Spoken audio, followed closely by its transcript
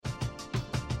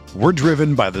We're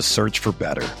driven by the search for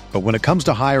better. But when it comes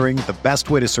to hiring, the best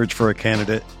way to search for a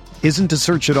candidate isn't to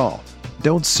search at all.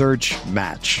 Don't search,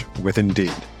 match with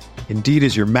Indeed. Indeed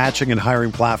is your matching and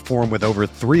hiring platform with over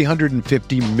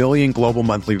 350 million global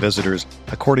monthly visitors,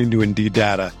 according to Indeed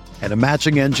data, and a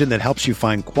matching engine that helps you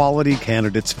find quality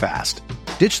candidates fast.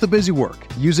 Ditch the busy work.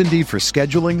 Use Indeed for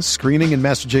scheduling, screening, and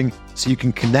messaging so you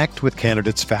can connect with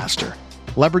candidates faster.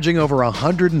 Leveraging over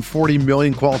 140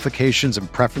 million qualifications and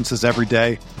preferences every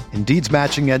day, Indeed's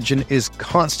matching engine is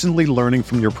constantly learning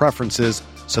from your preferences,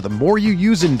 so the more you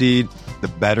use Indeed, the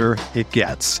better it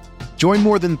gets. Join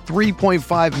more than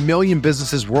 3.5 million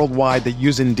businesses worldwide that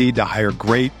use Indeed to hire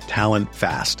great talent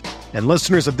fast. And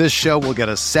listeners of this show will get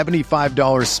a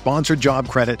 $75 sponsored job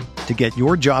credit to get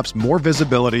your jobs more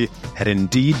visibility at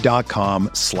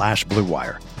Indeed.com/Blue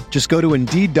Wire. Just go to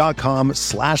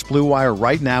Indeed.com/Blue Wire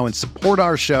right now and support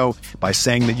our show by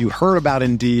saying that you heard about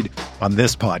Indeed on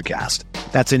this podcast.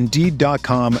 That's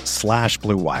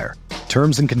Indeed.com/Blue Wire.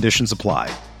 Terms and conditions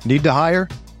apply. Need to hire?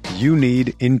 You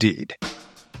need Indeed.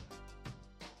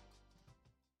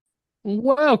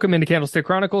 Welcome into Candlestick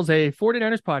Chronicles, a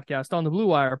 49ers podcast on the Blue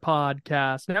Wire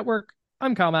Podcast Network.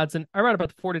 I'm Kyle Madsen. I write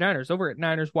about the 49ers over at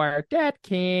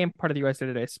NinersWire.com, part of the USA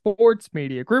Today Sports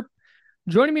Media Group.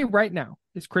 Joining me right now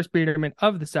is Chris Biederman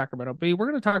of the Sacramento Bee. We're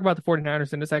going to talk about the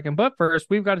 49ers in a second, but first,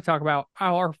 we've got to talk about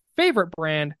our favorite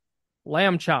brand,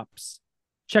 Lamb Chops.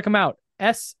 Check them out.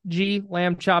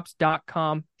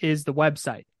 sglambchops.com is the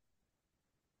website.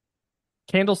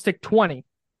 Candlestick20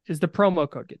 is the promo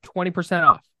code. Get 20%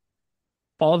 off.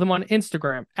 Follow them on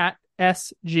Instagram at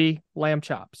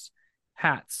sglambchops.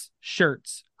 Hats,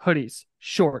 shirts, hoodies,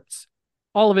 shorts,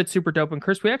 all of it super dope. And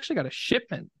Chris, we actually got a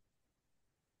shipment.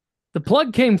 The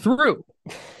plug came through.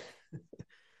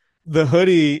 The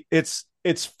hoodie, it's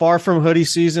far from hoodie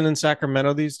season in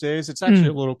Sacramento these days. It's actually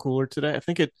a little cooler today. I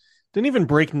think it didn't even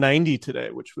break 90 today,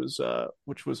 which was a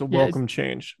welcome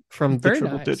change from the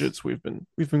triple digits we've been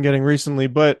getting recently.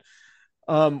 But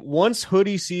once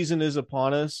hoodie season is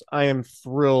upon us, I am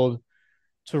thrilled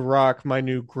to rock my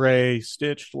new gray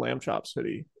stitched Lamb Chops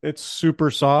hoodie. It's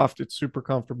super soft. It's super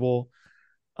comfortable.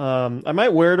 I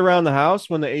might wear it around the house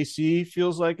when the AC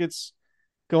feels like it's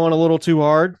going a little too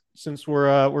hard, since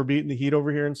we're beating the heat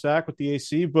over here in Sac with the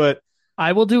AC. But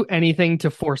I will do anything to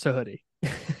force a hoodie.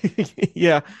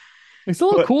 Yeah, it's a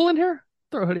little cool in here.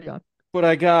 Throw a hoodie on. But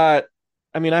I got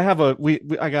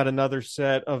another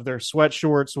set of their sweat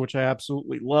shorts, which I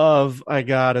absolutely love. I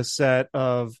got a set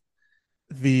of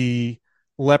the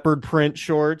leopard print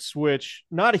shorts, which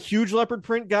not a huge leopard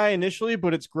print guy initially,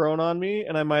 but it's grown on me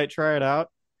and I might try it out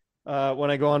when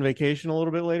I go on vacation a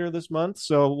little bit later this month.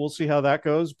 So we'll see how that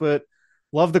goes, but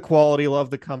love the quality,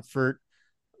 love the comfort.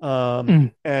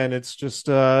 And it's just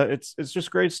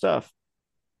great stuff.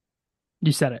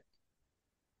 You said it.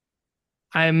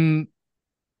 I'm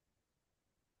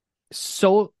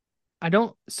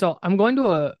going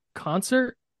to a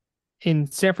concert in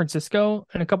San Francisco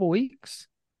in a couple weeks,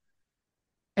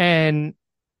 and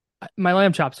my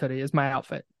Lamb Chops hoodie is my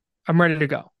outfit. I'm ready to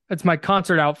go. It's my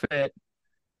concert outfit.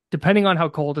 Depending on how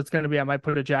cold it's going to be, I might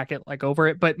put a jacket over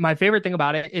it. But my favorite thing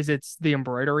about it is it's the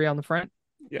embroidery on the front.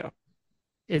 Yeah.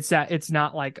 It's that it's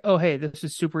not like, oh, hey, this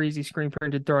is super easy screen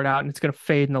printed, throw it out, and it's going to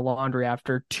fade in the laundry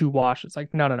after 2 washes.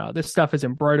 Like, no. This stuff is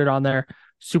embroidered on there.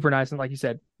 Super nice. And like you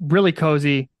said, really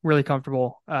cozy, really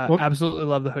comfortable. Absolutely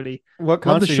love the hoodie. What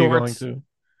concert are you going to?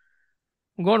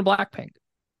 I'm going to Blackpink.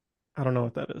 I don't know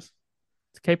what that is.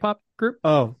 It's a K-pop group.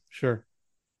 Oh, sure.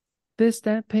 This,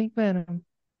 that, Pink Venom.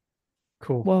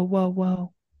 Cool.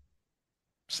 Whoa.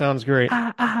 Sounds great.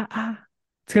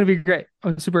 It's going to be great.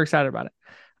 I'm super excited about it.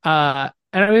 And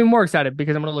I'm even more excited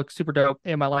because I'm going to look super dope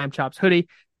in my Lamb Chops hoodie.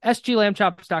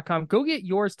 sglambchops.com. Go get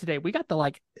yours today. We got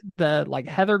the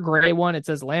heather gray one. It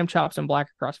says Lamb Chops in black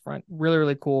across front. Really,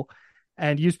 really cool.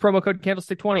 And use promo code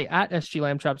Candlestick20 at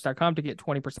sglambchops.com to get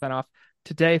 20% off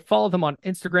today. Follow them on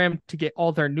Instagram to get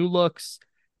all their new looks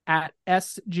at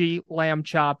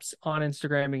sglambchops on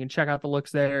Instagram. You can check out the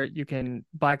looks there. You can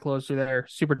buy clothes through there.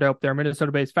 Super dope. They're a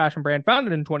Minnesota-based fashion brand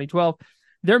founded in 2012.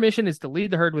 Their mission is to lead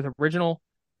the herd with original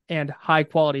and high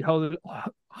quality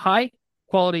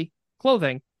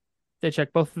clothing. They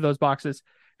check both of those boxes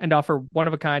and offer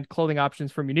one-of-a-kind clothing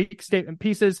options from unique statement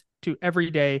pieces to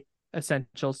everyday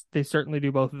essentials. They certainly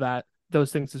do both of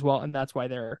those things as well, and that's why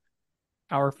they're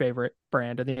our favorite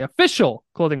brand and the official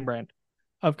clothing brand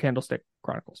of Candlestick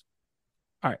Chronicles.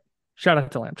 All right, shout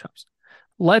out to Lamb Chops.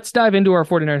 Let's dive into our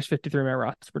 49ers 53-man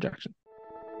roster projection.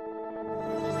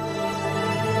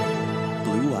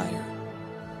 Blue Wire.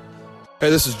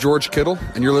 Hey, this is George Kittle,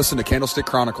 and you're listening to Candlestick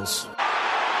Chronicles.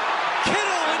 Kittle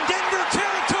in Denver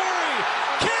territory.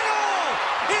 Kittle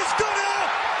is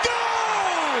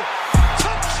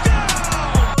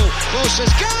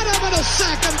Bosa's got him, and a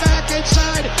sack him back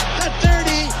inside the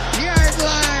 30-yard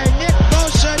line. Nick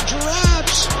Bosa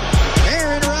drops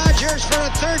Aaron Rodgers for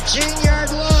a 13-yard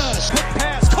loss. Quick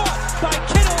pass caught by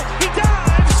Kittle. He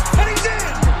dives, and he's in.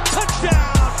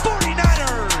 Touchdown,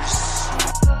 49ers.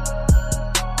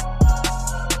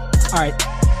 All right.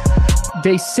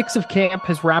 Day 6 of camp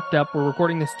has wrapped up. We're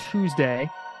recording this Tuesday.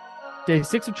 Day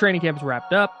 6 of training camp is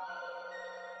wrapped up.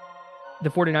 The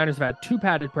 49ers have had 2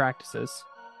 padded practices.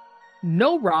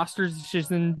 No roster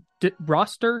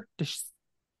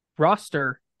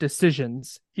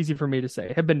decisions, easy for me to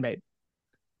say, have been made.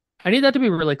 I need that to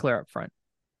be really clear up front.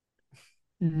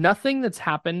 Nothing that's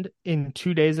happened in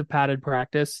 2 days of padded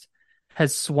practice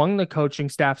has swung the coaching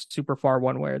staff super far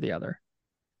one way or the other.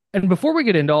 And before we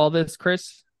get into all this,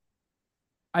 Chris,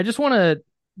 I just want to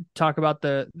talk about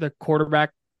the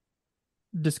quarterback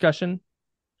discussion.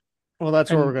 Well,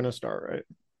 that's where we're going to start, right?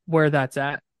 Where that's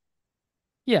at.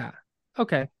 Yeah.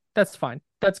 Okay. That's fine.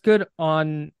 That's good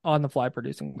on the fly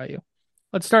producing by you.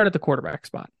 Let's start at the quarterback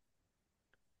spot.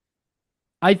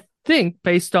 I think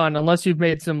based on, unless you've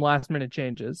made some last minute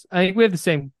changes, I think we have the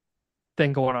same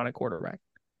thing going on at quarterback.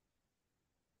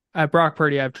 I have Brock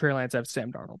Purdy, I have Trey Lance, I have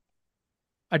Sam Darnold.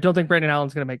 I don't think Brandon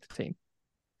Allen's going to make the team.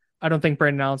 I don't think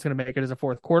Brandon Allen's going to make it as a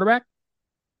 4th quarterback.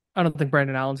 I don't think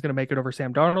Brandon Allen's going to make it over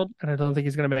Sam Darnold, and I don't think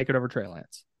he's going to make it over Trey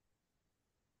Lance.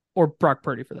 Or Brock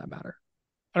Purdy, for that matter.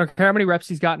 I don't care how many reps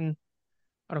he's gotten.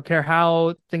 I don't care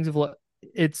how things have looked.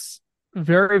 It's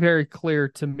very, very clear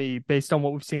to me, based on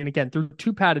what we've seen, again, through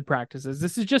 2 padded practices.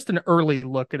 This is just an early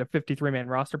look at a 53-man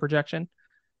roster projection.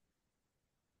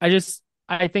 I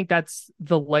think that's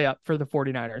the layup for the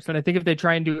 49ers. And I think if they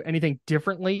try and do anything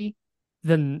differently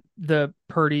than the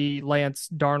Purdy, Lance,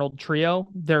 Darnold trio,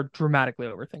 they're dramatically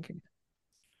overthinking it.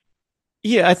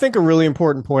 Yeah, I think a really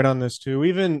important point on this too,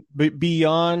 even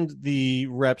beyond the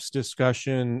reps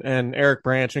discussion, and Eric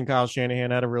Branch and Kyle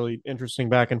Shanahan had a really interesting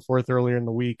back and forth earlier in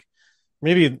the week.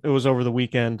 Maybe it was over the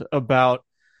weekend, about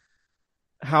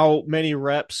how many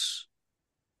reps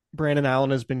Brandon Allen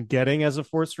has been getting as a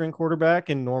 4th-string quarterback,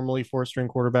 and normally 4th-string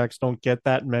quarterbacks don't get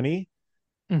that many.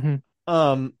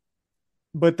 Mm-hmm.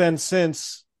 But then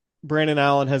since Brandon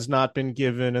Allen has not been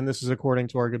given, and this is according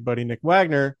to our good buddy Nick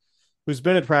Wagner, who's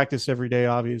been at practice every day,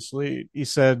 obviously, he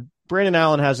said Brandon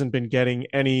Allen hasn't been getting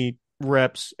any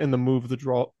reps in the move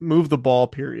the ball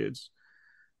periods,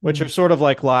 which are sort of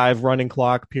like live running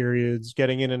clock periods,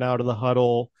 getting in and out of the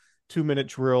huddle, 2-minute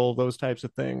drill, those types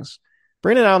of things.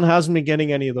 Brandon Allen hasn't been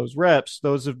getting any of those reps.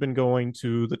 Those have been going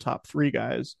to the top 3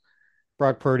 guys,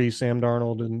 Brock Purdy, Sam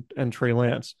Darnold, and Trey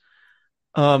Lance.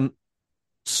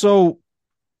 So,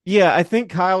 yeah, I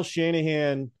think Kyle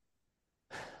Shanahan,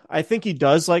 I think he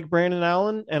does like Brandon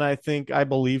Allen, and I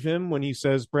believe him when he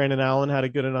says Brandon Allen had a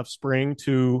good enough spring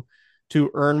to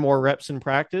earn more reps in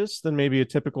practice than maybe a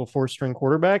typical 4th-string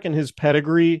quarterback, and his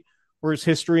pedigree or his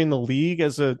history in the league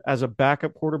as a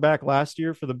backup quarterback last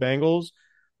year for the Bengals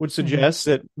would suggest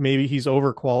that maybe he's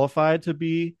overqualified to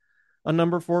be a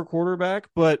number 4 quarterback.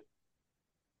 But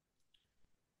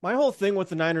my whole thing with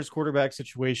the Niners quarterback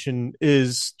situation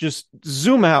is just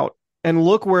zoom out and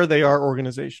look where they are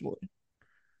organizationally,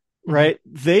 right?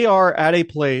 They are at a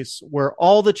place where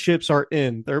all the chips are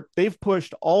in. They've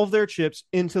pushed all of their chips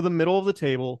into the middle of the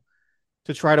table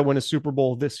to try to win a Super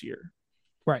Bowl this year.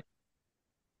 Right.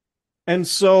 And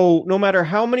so no matter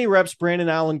how many reps Brandon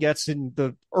Allen gets in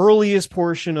the earliest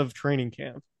portion of training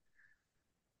camp,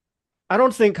 I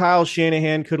don't think Kyle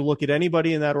Shanahan could look at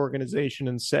anybody in that organization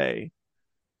and say,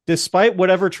 despite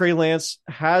whatever Trey Lance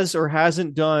has or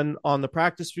hasn't done on the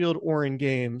practice field or in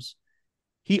games,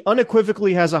 he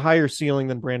unequivocally has a higher ceiling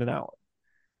than Brandon Allen.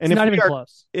 And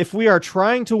if we are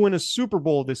trying to win a Super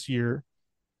Bowl this year,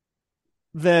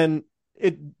 then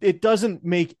it doesn't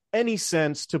make any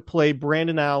sense to play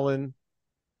Brandon Allen,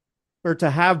 or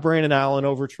to have Brandon Allen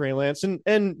over Trey Lance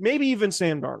and maybe even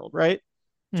Sam Darnold, right?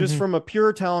 Just from a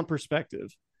pure talent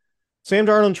perspective. Sam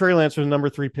Darnold and Trey Lance are the number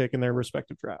 3 pick in their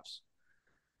respective drafts.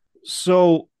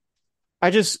 So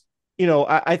I just,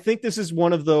 I think this is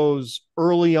one of those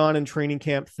early on in training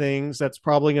camp things that's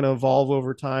probably going to evolve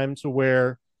over time to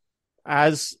where,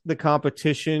 as the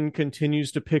competition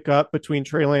continues to pick up between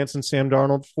Trey Lance and Sam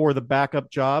Darnold for the backup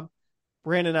job,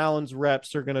 Brandon Allen's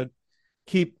reps are going to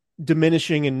keep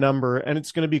diminishing in number, and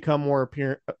it's going to become more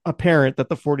apparent that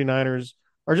the 49ers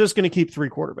are just going to keep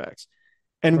 3 quarterbacks.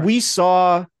 And we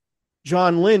saw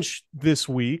John Lynch this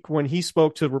week, when he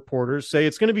spoke to reporters, say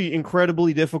it's going to be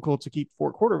incredibly difficult to keep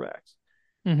 4 quarterbacks.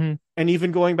 And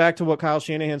even going back to what Kyle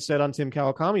Shanahan said on Tim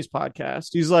Kawakami's podcast,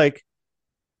 he's like,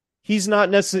 he's not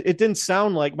necessarily, it didn't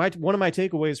sound like one of my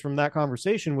takeaways from that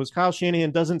conversation was Kyle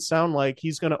Shanahan doesn't sound like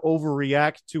he's going to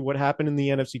overreact to what happened in the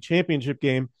NFC Championship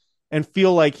game and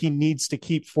feel like he needs to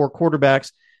keep 4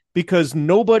 quarterbacks, because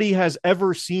nobody has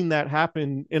ever seen that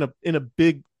happen in a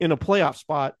playoff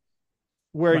spot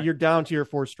where you're down to your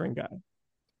 4th-string guy.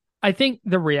 I think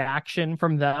the reaction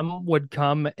from them would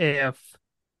come if,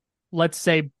 let's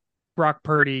say, Brock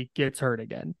Purdy gets hurt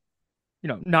again.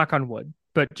 Knock on wood,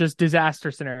 but just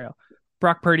disaster scenario.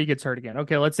 Brock Purdy gets hurt again.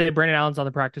 Okay, let's say Brandon Allen's on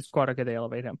the practice squad. Okay, they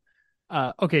elevate him.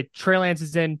 Okay, Trey Lance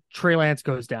is in. Trey Lance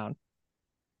goes down.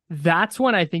 That's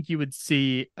when I think you would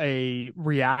see a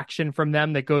reaction from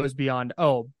them that goes beyond,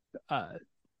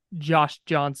 Josh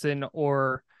Johnson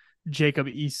or Jacob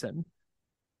Eason.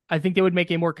 I think they would make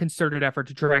a more concerted effort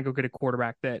to try and go get a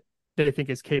quarterback that they think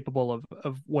is capable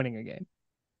of winning a game.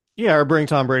 Yeah, or bring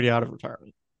Tom Brady out of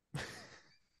retirement.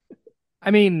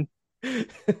 I mean,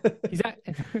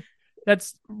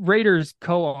 that's Raiders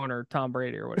co-owner Tom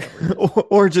Brady or whatever.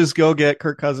 Or just go get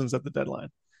Kirk Cousins at the deadline.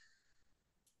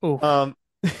 Oh,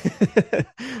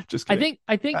 just kidding.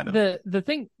 I think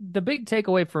the big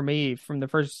takeaway for me from the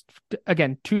first,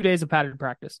 again, 2 days of padded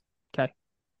practice. Okay.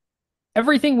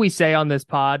 Everything we say on this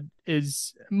pod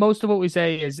most of what we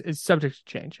say is subject to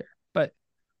change here. But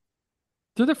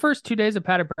through the first 2 days of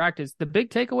padded practice, the big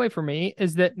takeaway for me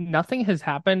is that nothing has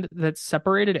happened that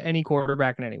separated any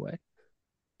quarterback in any way.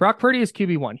 Brock Purdy is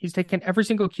QB1. He's taken every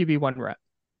single QB1 rep.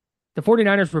 The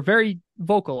 49ers were very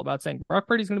vocal about saying Brock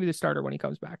Purdy's going to be the starter when he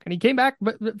comes back. And he came back,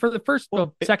 but for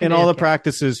the second in all the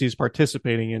practices he's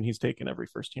participating in, he's taken every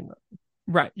first team rep.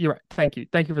 Right. You're right. Thank you.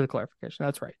 Thank you for the clarification.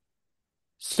 That's right.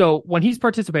 So when he's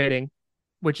participating,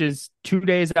 which is 2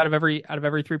 days out of every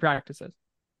 3 practices,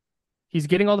 he's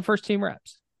getting all the first team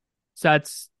reps. So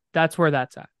that's where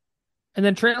that's at. And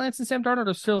then Trey Lance and Sam Darnold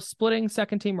are still splitting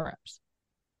second team reps.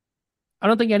 I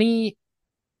don't think any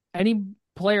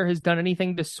player has done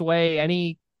anything to sway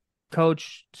any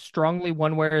coach strongly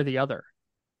one way or the other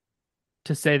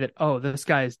to say that, this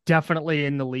guy is definitely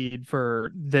in the lead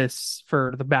for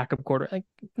the backup quarter. Like,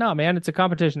 no, man, it's a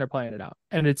competition. They're playing it out,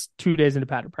 and it's 2 days into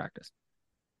padded practice.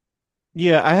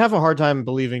 Yeah, I have a hard time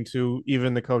believing too,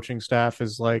 even the coaching staff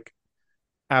is like,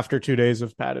 after 2 days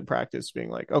of padded practice being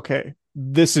like, okay,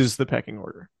 this is the pecking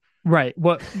order. Right.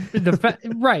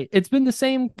 Right. It's been the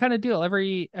same kind of deal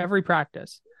every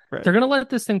practice. Right. They're going to let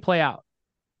this thing play out.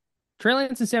 Trey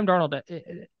Lance and Sam Darnold,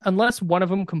 unless one of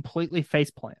them completely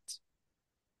face plants,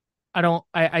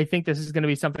 I think this is going to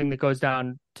be something that goes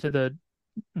down to the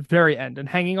very end, and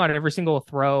hanging on every single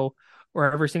throw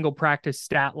or every single practice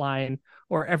stat line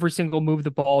or every single move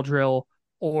the ball drill,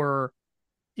 or,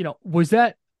 was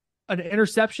that an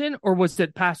interception or was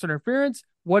it pass interference?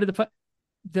 What did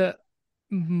the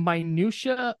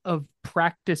minutia of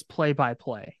practice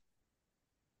play-by-play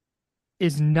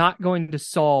is not going to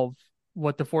solve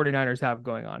what the 49ers have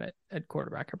going on at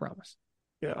quarterback, I promise.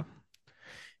 Yeah.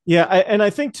 Yeah. And I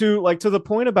think too, like, to the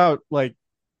point about, like,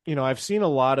 I've seen a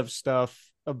lot of stuff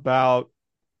about,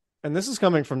 and this is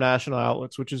coming from national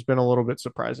outlets, which has been a little bit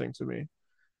surprising to me,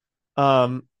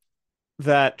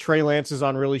 that Trey Lance is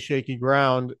on really shaky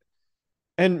ground.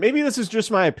 And maybe this is just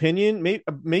my opinion.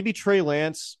 Maybe Trey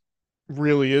Lance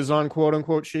really is on quote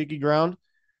unquote shaky ground,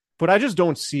 but I just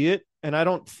don't see it. And I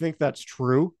don't think that's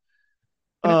true.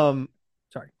 Sorry,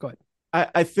 go ahead.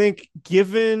 I think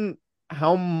given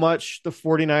how much the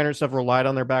 49ers have relied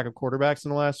on their backup quarterbacks in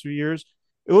the last few years,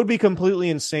 it would be completely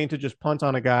insane to just punt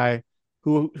on a guy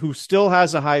who still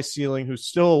has a high ceiling, who's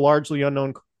still a largely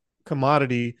unknown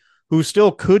commodity, who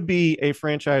still could be a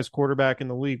franchise quarterback in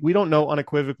the league. We don't know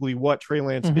unequivocally what Trey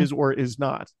Lance is or is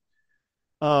not.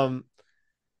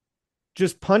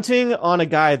 Just punting on a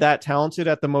guy that talented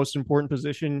at the most important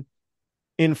position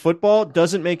in football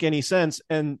doesn't make any sense.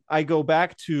 And I go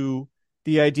back to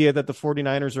the idea that the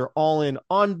 49ers are all in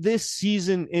on this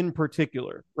season in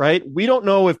particular, right? We don't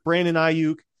know if Brandon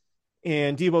Ayuk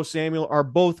and Deebo Samuel are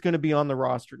both going to be on the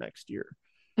roster next year.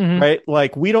 Right?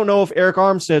 Like, we don't know if Eric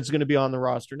Armstead's going to be on the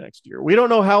roster next year. We don't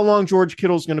know how long George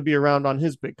Kittle's going to be around on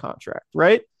his big contract,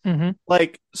 right?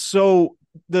 Like, so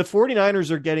the 49ers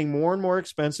are getting more and more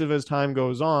expensive as time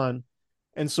goes on.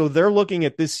 And so they're looking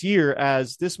at this year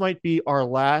as this might be our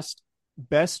last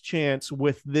best chance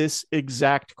with this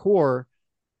exact core.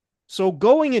 So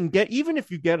going and even if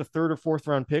you get a 3rd or 4th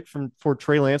round pick for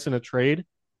Trey Lance in a trade,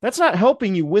 that's not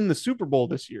helping you win the Super Bowl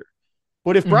this year.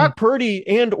 But if Brock Purdy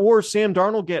and or Sam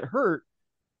Darnold get hurt,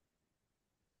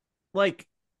 like,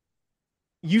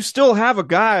 you still have a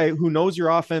guy who knows your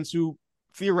offense, who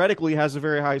theoretically has a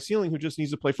very high ceiling, who just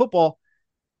needs to play football.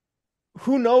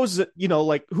 Who knows,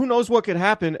 who knows what could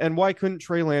happen, and why couldn't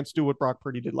Trey Lance do what Brock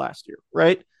Purdy did last year,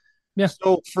 right? Yeah.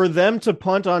 So for them to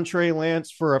punt on Trey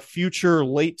Lance for a future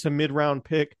late to mid round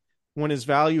pick when his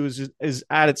value is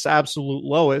at its absolute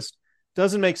lowest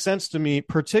doesn't make sense to me,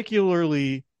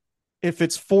 particularly if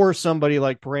it's for somebody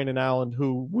like Brandon Allen,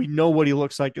 who we know what he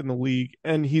looks like in the league,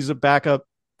 and he's a backup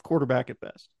quarterback at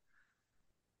best.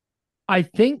 I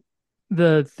think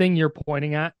the thing you're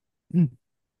pointing at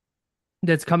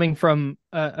that's coming from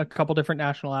a couple different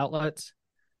national outlets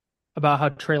about how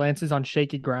Trey Lance is on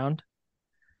shaky ground.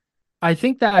 I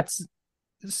think that's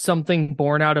something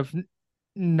born out of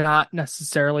not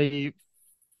necessarily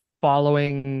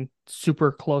following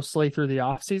super closely through the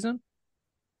offseason.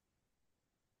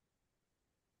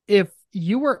 If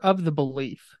you were of the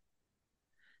belief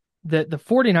that the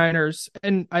 49ers,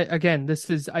 and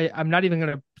I'm not even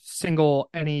going to single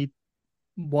any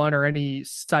one or any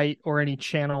site or any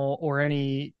channel or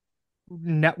any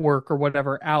network or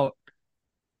whatever out,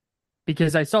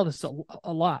 because I saw this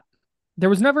a lot. There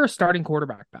was never a starting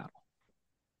quarterback battle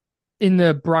in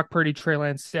the Brock Purdy, Trey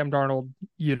Lance, Sam Darnold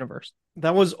universe.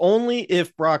 That was only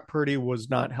if Brock Purdy was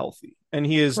not healthy, and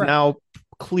he is Right. now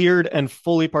cleared and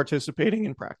fully participating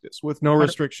in practice with no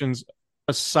restrictions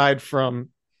aside from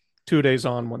 2 days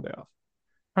on, 1 day off.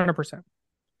 100%.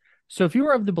 So if you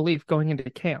were of the belief going into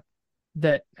camp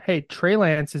that, hey, Trey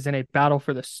Lance is in a battle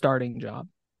for the starting job,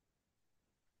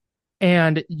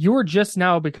 and you're just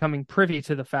now becoming privy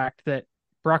to the fact that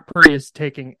Brock Purdy is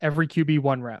taking every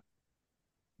QB1 rep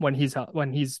when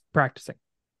he's practicing,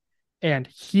 and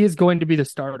he is going to be the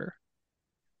starter.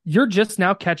 You're just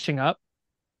now catching up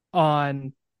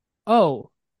on,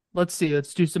 let's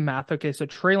do some math. Okay, so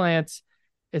Trey Lance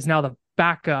is now the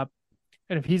backup,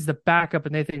 and if he's the backup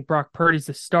and they think Brock Purdy's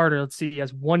the starter, let's see, he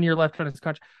has 1 year left on his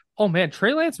contract. Oh man,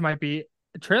 Trey Lance's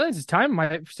time,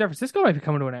 San Francisco might be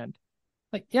coming to an end.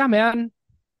 Like, yeah, man.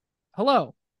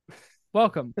 Hello.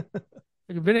 Welcome.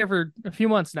 I've been here for a few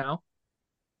months now.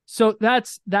 So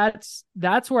that's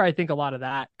where I think a lot of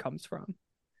that comes from,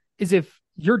 is if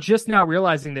you're just now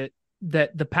realizing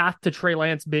that the path to Trey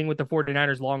Lance being with the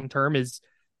 49ers long term is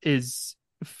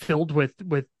filled with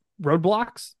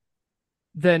roadblocks,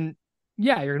 then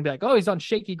yeah, you're gonna be like, oh, he's on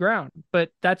shaky ground.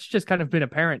 But that's just kind of been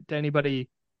apparent to anybody,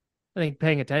 I think,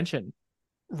 paying attention.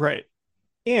 Right.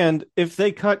 And if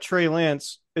they cut Trey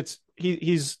Lance,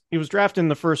 he was drafted in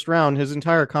the first round. His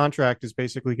entire contract is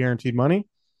basically guaranteed money.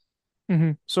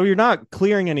 Mm-hmm. So you're not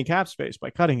clearing any cap space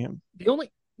by cutting him. The only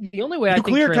way you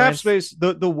clear cap space,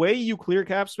 the way you clear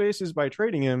cap space is by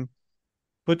trading him.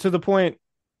 But to the point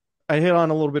I hit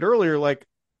on a little bit earlier, like,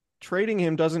 trading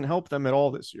him doesn't help them at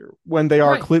all this year when they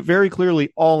are very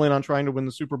clearly all in on trying to win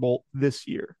the Super Bowl this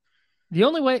year. This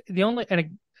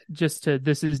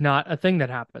is not a thing that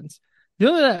happens. The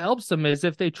only way that helps them is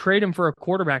if they trade him for a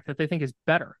quarterback that they think is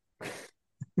better.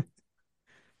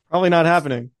 Probably not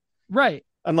happening. Right.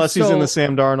 Unless he's in the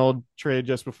Sam Darnold trade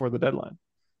just before the dedeadline.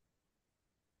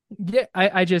 Yeah,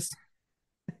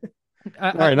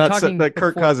 Sorry, not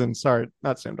Kirk Cousins. Sorry,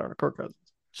 not Sam Darnold. Kirk Cousins.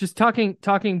 Just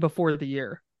talking before the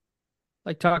year.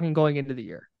 Like talking going into the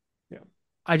year. Yeah.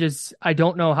 I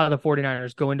don't know how the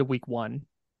 49ers go into week 1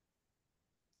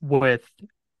 with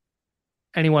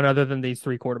anyone other than these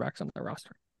 3 quarterbacks on their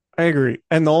roster. I agree.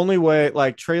 And the only way,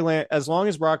 like, Trey Lance, as long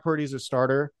as Brock Purdy's a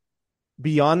starter,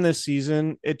 beyond this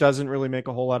season, it doesn't really make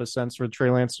a whole lot of sense for Trey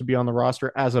Lance to be on the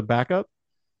roster as a backup.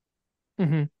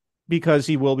 Mm-hmm. Because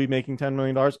he will be making $10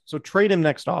 million. So trade him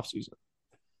next offseason.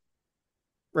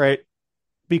 Right?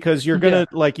 Because you're going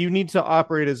to, you need to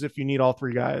operate as if you need all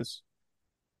 3 guys,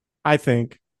 I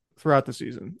think, throughout the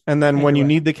season. And then when you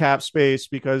need the cap space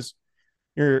because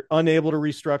you're unable to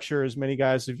restructure as many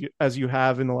guys as you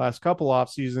have in the last couple off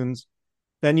seasons,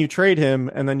 then you trade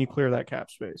him and then you clear that cap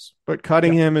space. But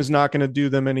cutting him is not going to do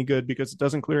them any good because it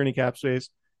doesn't clear any cap space.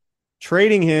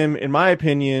 Trading him, in my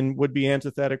opinion, would be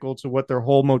antithetical to what their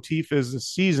whole motif is this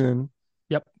season.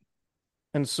 Yep.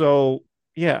 And so,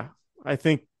 yeah, I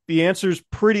think the answer is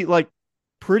pretty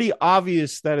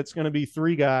obvious that it's going to be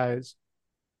 3 guys.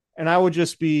 And I would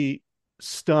just be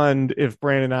stunned if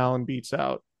Brandon Allen beats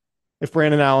out. If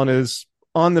Brandon Allen is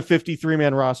on the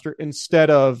 53-man roster instead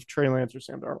of Trey Lance or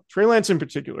Sam Darnold. Trey Lance in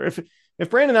particular. If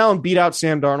Brandon Allen beat out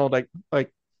Sam Darnold,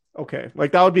 okay,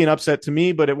 that would be an upset to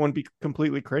me, but it wouldn't be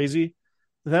completely crazy.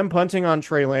 Them punting on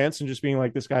Trey Lance and just being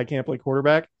like, this guy can't play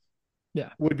quarterback,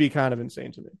 would be kind of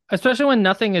insane to me. Especially when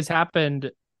nothing has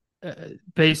happened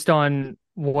based on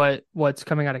what's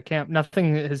coming out of camp.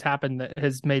 Nothing has happened that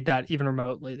has made that even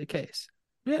remotely the case.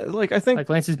 Yeah, I think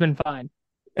Lance has been fine.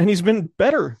 And he's been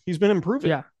better. He's been improving.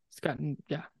 Yeah, he's gotten,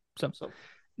 So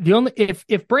the only,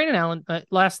 if Brandon Allen,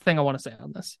 last thing I want to say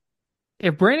on this,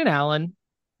 if Brandon Allen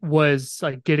was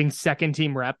getting second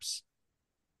team reps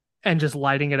and just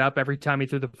lighting it up every time he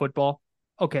threw the football,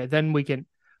 okay, then we can.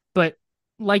 But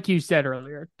like you said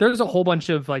earlier, there's a whole bunch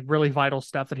of like really vital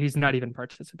stuff that he's not even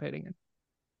participating in.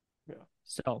 Yeah.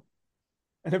 So,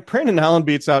 and if Brandon Allen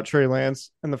beats out Trey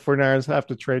Lance and the 49ers have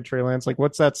to trade Trey Lance, like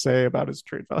what's that say about his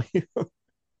trade value?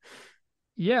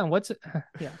 yeah, I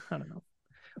don't know.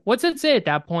 What's it say at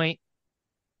that point?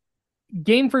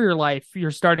 Game for your life,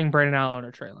 you're starting Brandon Allen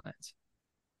or Trey Lance.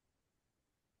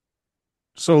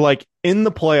 So like in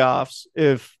the playoffs,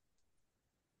 if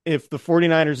the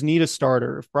 49ers need a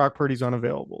starter, if Brock Purdy's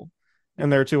unavailable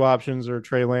and their two options are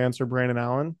Trey Lance or Brandon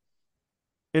Allen,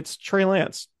 it's Trey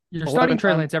Lance. You're starting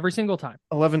Trey Lance every single time.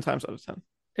 11 times out of 10.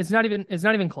 It's not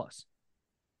even close.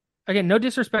 Again, no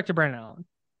disrespect to Brandon Allen,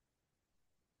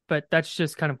 but that's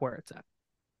just kind of where it's at.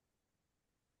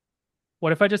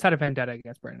 What if I just had a vendetta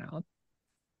against Brandon Allen?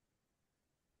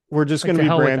 We're just going to be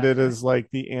branded as like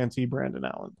the anti-Brandon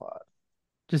Allen pod.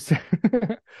 Just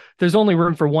there's only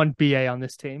room for one BA on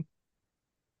this team.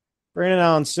 Brandon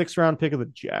Allen, 6th round pick of the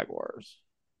Jaguars.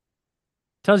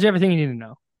 Tells you everything you need to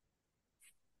know.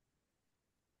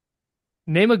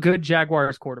 Name a good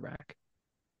Jaguars quarterback.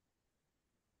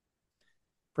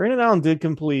 Brandon Allen did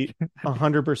complete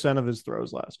 100% of his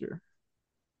throws last year.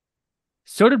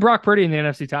 So did Brock Purdy in the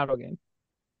NFC title game.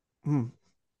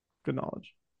 Good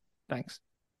knowledge. Thanks.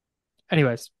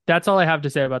 Anyways, that's all I have to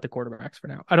say about the quarterbacks for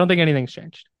now. I don't think anything's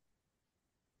changed.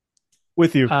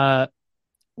 With you.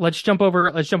 Let's jump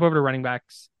over to running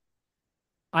backs.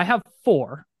 I have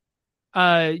 4.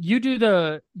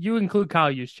 You include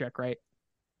Kyle Juszczyk, right?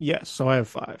 Yes, so I have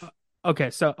 5. Okay,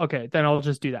 then I'll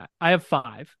just do that. I have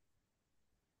 5.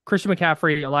 Christian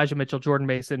McCaffrey, Elijah Mitchell, Jordan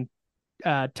Mason,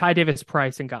 Ty Davis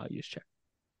Price, and Kyle Juszczyk.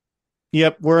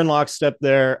 Yep, we're in lockstep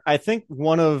there. I think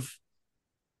one of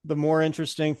the more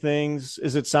interesting things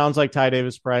is it sounds like Ty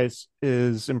Davis Price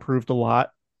is improved a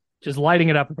lot. Just lighting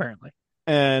it up, apparently.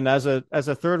 And as a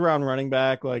 3rd round running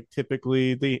back, like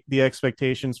typically the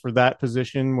expectations for that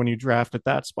position when you draft at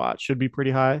that spot should be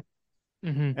pretty high.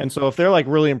 Mm-hmm. And so if they're like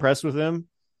really impressed with him,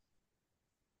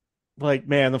 like,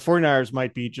 man, the 49ers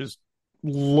might be just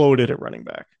loaded at running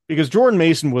back because Jordan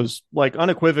Mason was like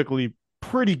unequivocally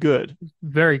pretty good.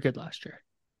 Very good last year.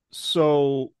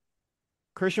 So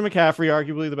Christian McCaffrey,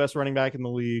 arguably the best running back in the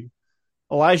league.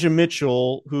 Elijah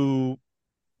Mitchell, who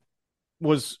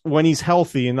was, when he's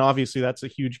healthy, and obviously that's a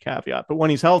huge caveat, but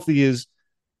when he's healthy is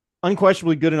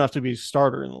unquestionably good enough to be a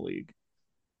starter in the league.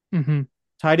 Mm-hmm.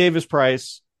 Ty Davis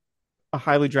Price, a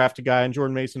highly drafted guy, and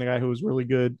Jordan Mason, a guy who was really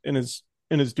good in his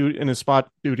spot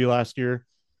duty last year.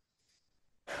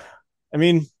 I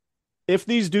mean, if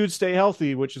these dudes stay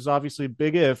healthy, which is obviously a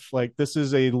big if, like this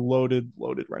is a loaded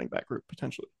running back group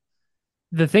potentially.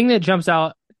 The thing that jumps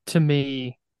out to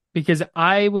me, because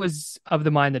I was of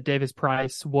the mind that Davis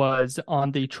Price was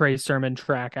on the Trey Sermon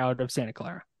track out of Santa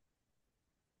Clara.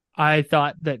 I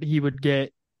thought that he would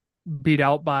get beat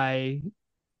out by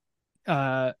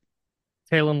Taylon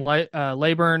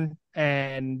Layburn,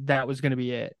 and that was going to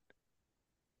be it.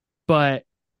 But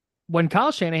when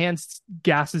Kyle Shanahan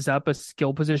gasses up a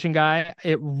skill position guy,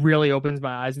 it really opens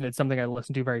my eyes, and it's something I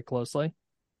listen to very closely.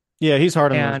 Yeah, he's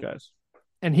hard on those guys.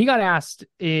 And he got asked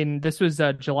this was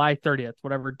July 30th,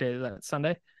 whatever day that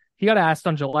Sunday. He got asked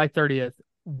on July 30th,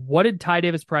 what did Ty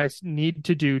Davis Price need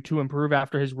to do to improve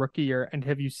after his rookie year? And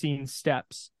have you seen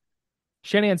steps?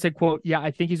 Shanahan said, quote, yeah, I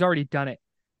think he's already done it.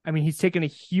 I mean, he's taken a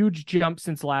huge jump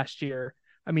since last year.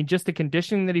 I mean, just the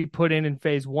conditioning that he put in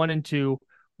phase 1 and 2,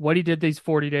 what he did these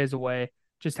 40 days away,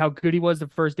 just how good he was the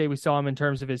first day we saw him in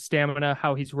terms of his stamina,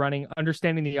 how he's running,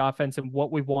 understanding the offense and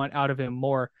what we want out of him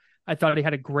more. I thought he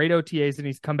had a great OTAs, and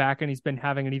he's come back and he's been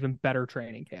having an even better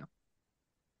training camp.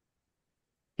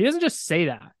 He doesn't just say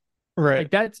that.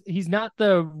 Right. Like he's not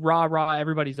the rah,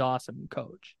 everybody's awesome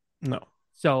coach. No.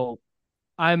 So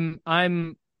I'm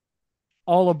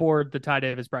all aboard the Ty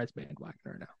Davis Price bandwagon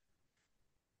right now.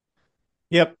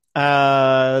 Yep.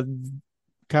 Kyle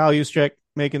Juszczyk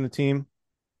making the team.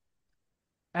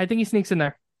 I think he sneaks in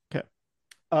there. Okay.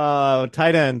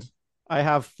 Tight end. I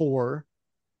have 4.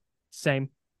 Same.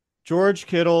 George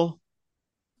Kittle,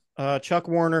 Chuck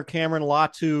Warner, Cameron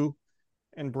Latu,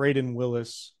 and Braden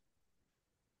Willis.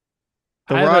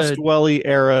 The Ross Dwelley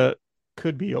era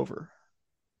could be over.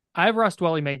 I have Ross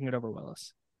Dwelley making it over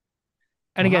Willis.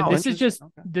 And again, this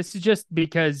is just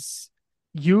because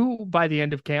you, by the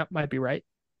end of camp, might be right.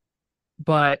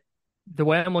 But the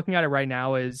way I'm looking at it right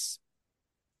now is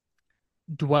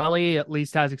Dwelley at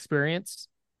least has experience,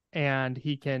 and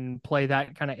he can play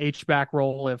that kind of H-back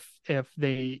role if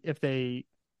they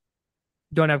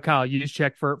don't have Kyle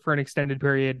Juszczyk for an extended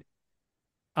period.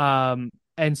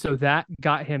 And so that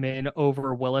got him in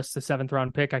over Willis, the 7th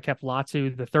round pick. I kept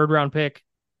Latu, the 3rd round pick.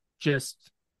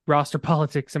 Just roster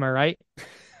politics, am I right?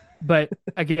 But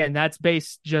again, that's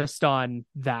based just on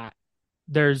that.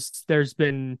 There's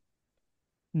been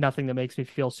nothing that makes me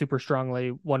feel super strongly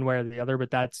one way or the other, but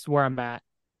that's where I'm at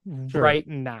right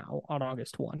now on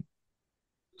August 1.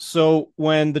 So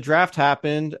when the draft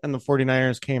happened and the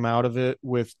 49ers came out of it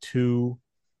with 2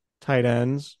 tight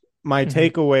ends, my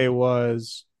takeaway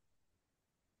was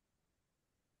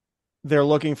they're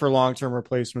looking for long-term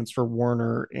replacements for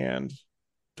Warner and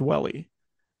Dwelley.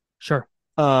 Sure.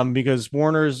 Because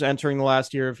Warner's entering the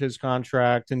last year of his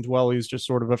contract and Dwelley's just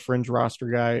sort of a fringe roster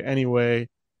guy anyway.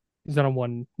 He's on a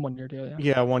one-year deal, yeah.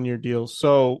 Yeah, 1-year deal.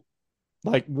 So,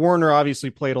 like, Warner obviously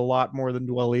played a lot more than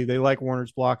Dwelley. They like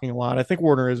Warner's blocking a lot. I think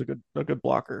Warner is a good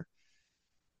blocker.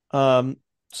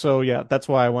 So yeah, that's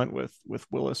why I went with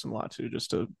Willis and Latu,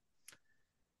 just to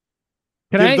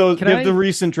give the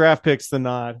recent draft picks the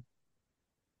nod.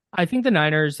 I think the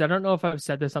Niners, I don't know if I've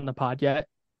said this on the pod yet,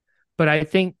 but I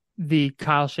think the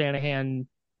Kyle Shanahan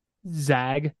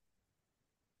zag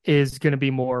is going to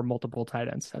be more multiple tight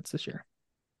end sets this year.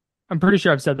 I'm pretty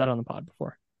sure I've said that on the pod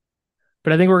before.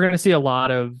 But I think we're going to see a lot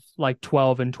of like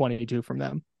 12 and 22 from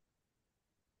them.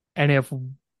 And if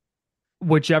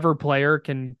whichever player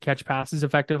can catch passes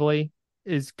effectively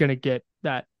is going to get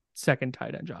that second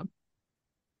tight end job.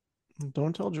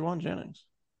 Don't tell Juwan Jennings.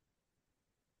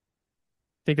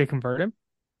 Think they convert him?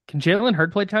 Can Jalen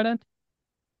Hurd play tight end?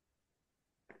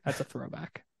 That's a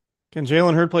throwback. Can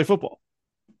Jalen Hurd play football?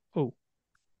 Oh.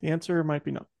 The answer might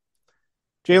be no.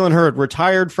 Jalen Hurd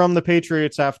retired from the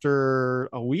Patriots after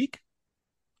a week?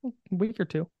 A week or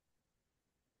 2.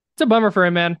 It's a bummer for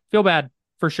him, man. Feel bad,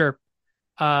 for sure.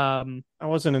 I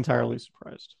wasn't entirely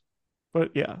surprised.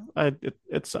 But yeah,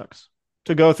 it sucks.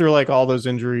 To go through like all those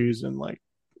injuries and like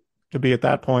to be at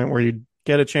that point where you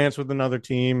get a chance with another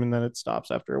team and then it stops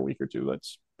after a week or 2.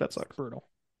 That sucks. Brutal.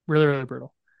 Really, really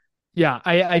brutal. Yeah,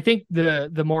 I think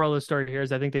the moral of the story here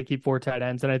is I think they keep 4 tight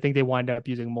ends, and I think they wind up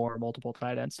using more multiple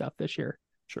tight end stuff this year.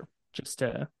 Sure. Just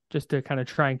to kind of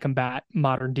try and combat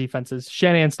modern defenses.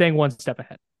 Shanahan staying 1 step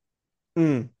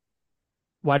ahead.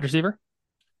 Wide receiver?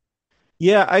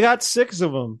 Yeah, I got 6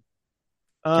 of them.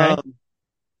 Okay.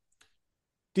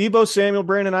 Deebo Samuel,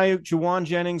 Brandon Ayuk, Juwan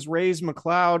Jennings, Rays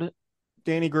McLeod,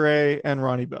 Danny Gray, and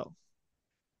Ronnie Bell.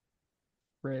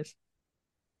 Rays.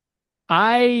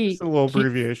 It's a little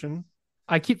abbreviation.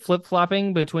 I keep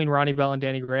flip-flopping between Ronnie Bell and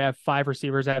Danny Gray. I have 5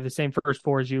 receivers. I have the same first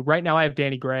 4 as you. Right now I have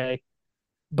Danny Gray,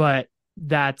 but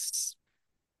that's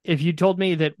if you told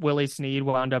me that Willie Snead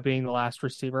wound up being the last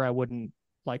receiver, I wouldn't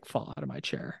like fall out of my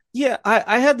chair. Yeah,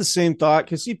 I had the same thought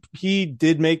because he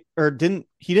didn't make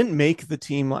the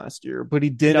team last year, but he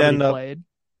did end up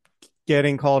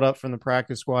getting called up from the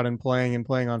practice squad and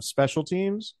playing on special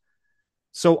teams.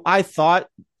 So I thought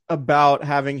about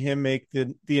having him make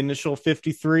the initial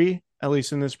 53, at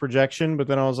least in this projection, but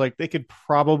then I was like, they could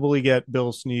probably get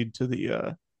Bill Snead to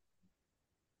the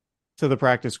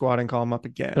practice squad and call him up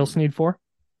again. Bill Snead 4.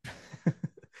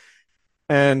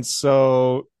 And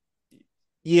so,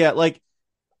 yeah, like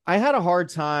I had a hard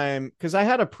time because I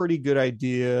had a pretty good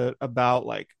idea about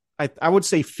like I would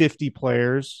say 50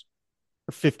 players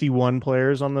or 51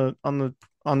 players on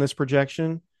this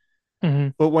projection. Mm-hmm.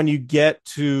 But when you get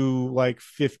to like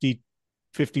 50,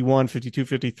 51, 52,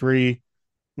 53,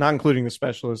 not including the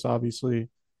specialists, obviously,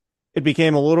 it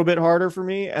became a little bit harder for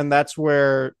me. And that's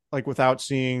where, like, without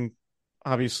seeing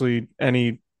obviously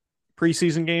any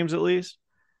preseason games, at least,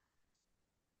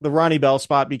 the Ronnie Bell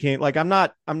spot became like, I'm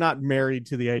not married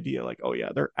to the idea like, oh yeah,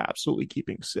 they're absolutely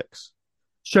keeping 6.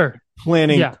 Sure.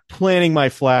 Planting my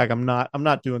flag. I'm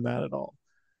not doing that at all.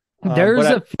 There's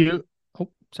a few. Oh,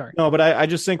 sorry. No, but I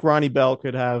just think Ronnie Bell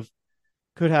could have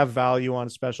value on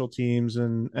special teams,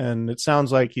 and it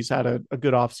sounds like he's had a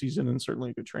good offseason and certainly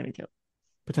a good training camp,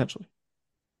 potentially.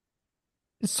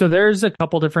 So there's a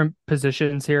couple different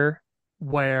positions here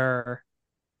where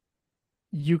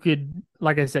you could,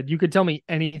 like I said, you could tell me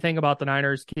anything about the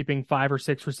Niners keeping 5 or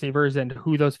 6 receivers and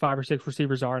who those 5 or 6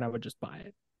 receivers are, and I would just buy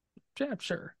it. Yeah,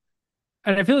 sure.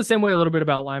 And I feel the same way a little bit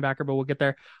about linebacker, but we'll get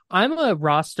there. I'm a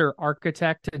roster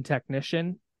architect and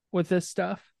technician with this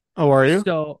stuff. Oh, are you?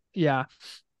 So, yeah.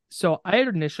 So I had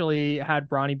initially had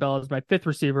Ronnie Bell as my 5th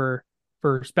receiver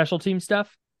for special team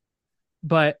stuff,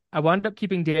 but I wound up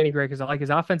keeping Danny Gray because I like his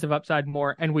offensive upside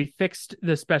more, and we fixed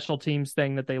the special teams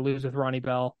thing that they lose with Ronnie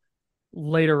Bell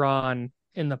later on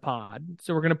in the pod.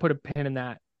 So we're going to put a pin in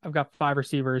that. I've got 5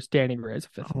 receivers, Danny Gray is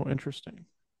a 5th. Oh, interesting.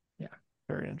 Yeah.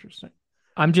 Very interesting.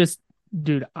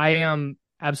 Dude, I am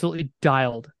absolutely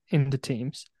dialed into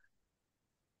teams.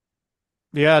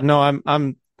 Yeah, no,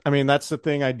 I mean, that's the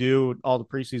thing I do all the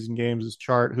preseason games is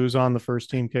chart who's on the first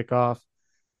team kickoff,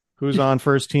 who's on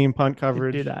first team punt You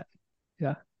coverage. do that.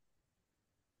 Yeah.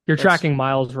 You're tracking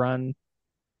miles run.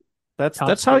 That's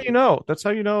how you know. That's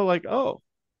how you know, like, oh,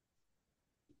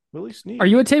 Willie Snead. Are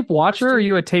you a tape watcher or are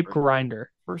you a tape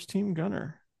grinder? First team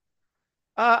gunner.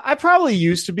 I probably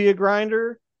used to be a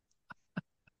grinder.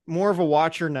 More of a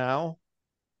watcher now.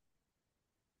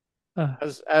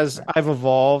 As I've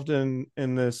evolved in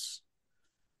this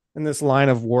line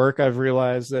of work, I've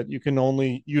realized that you can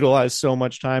only utilize so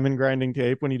much time in grinding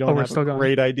tape when you don't have a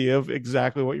great idea of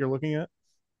exactly what you're looking at.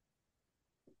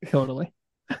 Totally.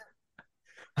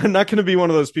 I'm not going to be one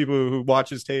of those people who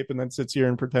watches tape and then sits here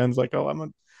and pretends like,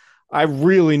 oh, I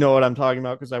really know what I'm talking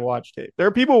about because I watch tape. There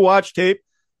are people who watch tape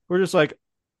who are just like,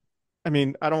 I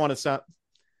mean, I don't want to sound,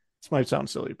 this might sound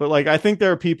silly, but like, I think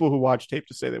there are people who watch tape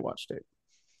to say they watch tape.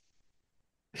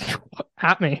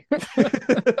 At me.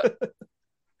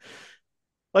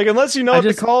 Like, unless you know what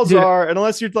the calls are, and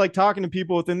unless you're like talking to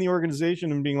people within the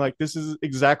organization and being like, this is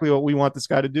exactly what we want this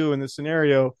guy to do in this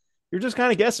scenario, you're just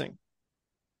kind of guessing.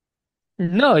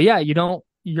 No, yeah,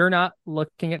 you're not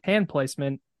looking at hand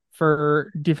placement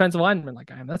for defensive linemen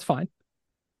like I am. That's fine.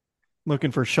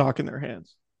 Looking for shock in their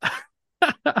hands.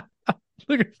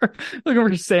 looking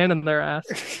for sand in their ass.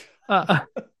 All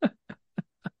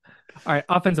right,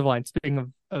 offensive line.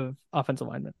 Speaking of offensive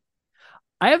linemen,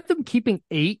 I have them keeping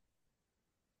 8.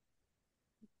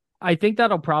 I think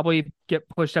that'll probably get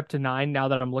pushed up to 9 now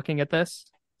that I'm looking at this.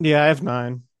 Yeah, I have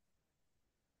 9.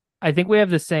 I think we have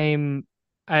the same.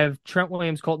 I have Trent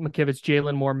Williams, Colton McKivitz,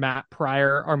 Jalen Moore, Matt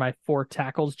Pryor are my 4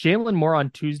 tackles. Jalen Moore on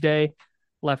Tuesday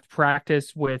left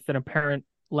practice with an apparent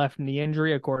left knee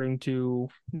injury, according to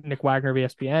Nick Wagner of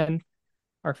ESPN,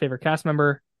 our favorite cast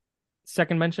member.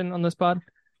 Second mention on this pod.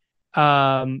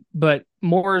 But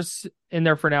Moore's in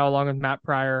there for now, along with Matt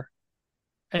Pryor.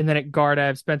 And then at guard, I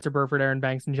have Spencer Burford, Aaron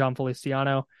Banks, and John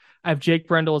Feliciano. I have Jake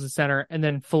Brendel as a center, and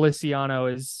then Feliciano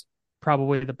is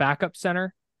probably the backup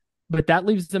center. But that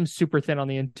leaves them super thin on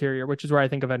the interior, which is where I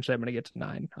think eventually I'm going to get to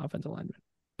 9 offensive linemen.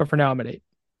 But for now, I'm at 8.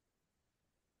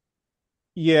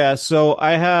 Yeah, so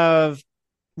I have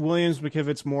Williams,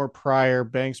 McKivitz, Moore, Pryor,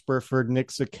 Banks, Burford, Nick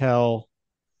Zakel,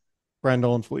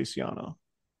 Brendel, and Feliciano.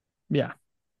 Yeah.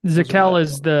 Zakel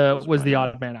was the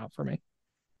odd man out for me.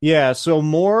 Yeah, so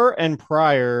Moore and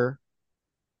Pryor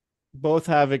both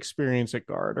have experience at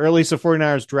guard, or at least the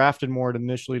 49ers drafted Moore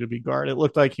initially to be guard. It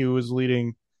looked like he was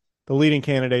the leading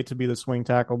candidate to be the swing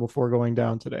tackle before going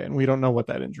down today, and we don't know what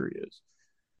that injury is.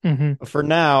 Mm-hmm. But for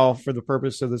now, for the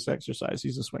purpose of this exercise,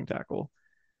 he's a swing tackle.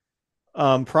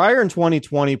 Pryor in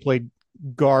 2020 played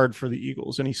guard for the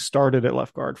Eagles, and he started at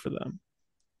left guard for them.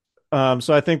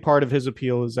 So I think part of his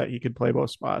appeal is that he could play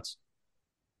both spots.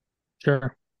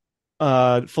 Sure.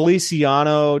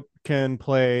 Feliciano can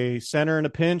play center in a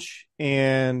pinch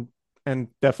and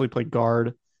definitely play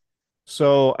guard.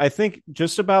 So I think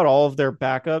just about all of their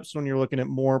backups, when you're looking at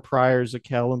Moore, Pryor,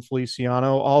 Zakel, and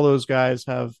Feliciano, all those guys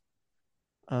have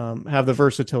the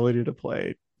versatility to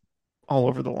play all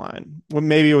over the line. Well,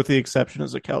 maybe with the exception of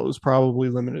Zakel, who's probably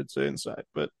limited to inside.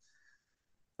 But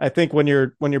I think when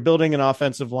you're building an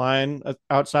offensive line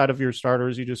outside of your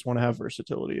starters, you just want to have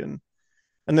versatility, and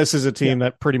this is a team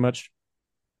that pretty much,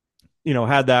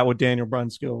 had that with Daniel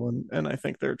Brunskill, and I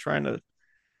think they're trying to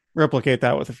replicate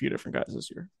that with a few different guys this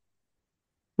year.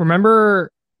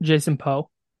 Remember Jason Poe?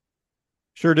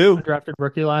 Sure do. Drafted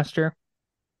rookie last year.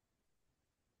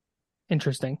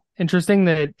 Interesting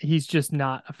that he's just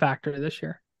not a factor this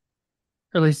year,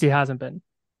 or at least he hasn't been.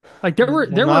 Like there were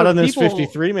not on people, this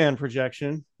 53-man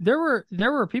projection. There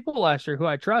were people last year who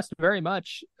I trust very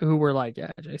much who were like,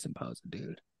 yeah, Jason Poe's a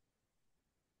dude.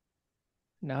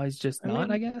 Now he's just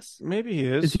not, I guess. Maybe he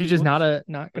is. Is he just not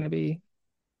going to be?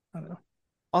 I don't know.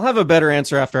 I'll have a better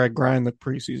answer after I grind the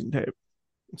preseason tape.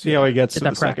 See how he gets to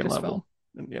the second level.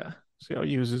 And see how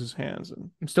he uses his hands.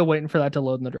 And I'm still waiting for that to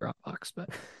load in the Dropbox, but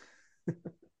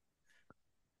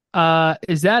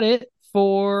is that it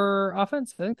for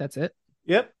offense? I think that's it.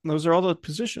 Yep, those are all the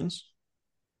positions.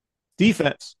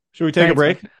 Defense. Should we take a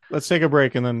break? Man. Let's take a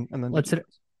break and then let's hit it.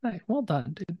 Hey, well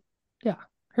done, dude. Yeah.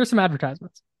 Here's some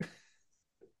advertisements.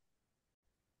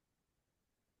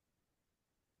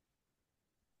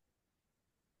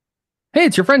 Hey,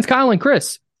 it's your friends Kyle and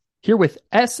Chris here with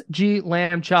SG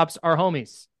Lamb Chops, our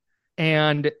homies,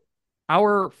 and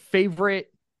our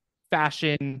favorite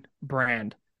fashion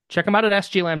brand. Check them out at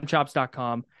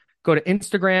sglambchops.com. Go to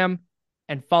Instagram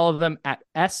and follow them at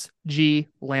SG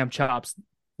Lamb Chops.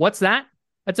 What's that?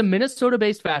 That's a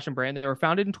Minnesota-based fashion brand. They were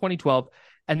founded in 2012,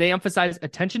 and they emphasize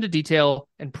attention to detail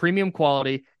and premium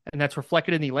quality, and that's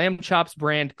reflected in the Lamb Chops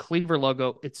brand Cleaver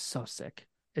logo. It's so sick.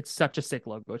 It's such a sick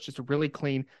logo. It's just a really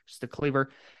clean, just a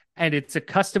cleaver. And it's a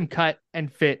custom cut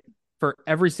and fit for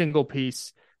every single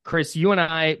piece. Chris, you and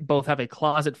I both have a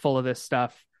closet full of this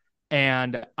stuff,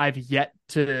 and I've yet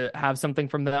to have something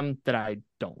from them that I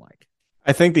don't like.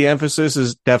 I think the emphasis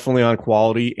is definitely on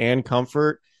quality and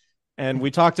comfort. And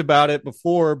we talked about it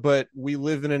before, but we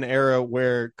live in an era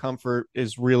where comfort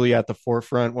is really at the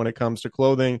forefront when it comes to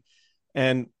clothing.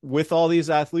 And with all these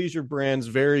athleisure brands,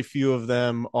 very few of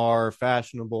them are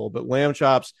fashionable. But Lamb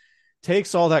Chops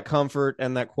takes all that comfort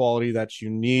and that quality that you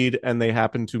need, and they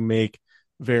happen to make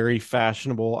very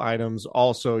fashionable items.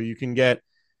 Also, you can get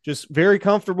just very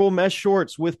comfortable mesh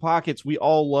shorts with pockets. We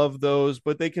all love those,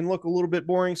 but they can look a little bit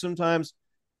boring sometimes.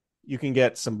 You can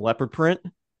get some leopard print.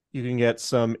 You can get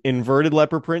some inverted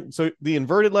leopard print. So the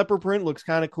inverted leopard print looks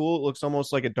kind of cool. It looks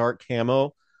almost like a dark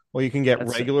camo. Well, you can get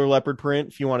regular leopard print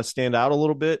if you want to stand out a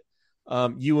little bit.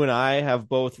 You and I have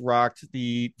both rocked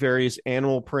the various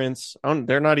animal prints.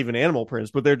 They're not even animal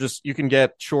prints, but they're just, you can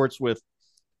get shorts with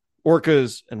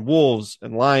orcas and wolves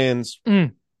and lions,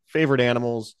 favorite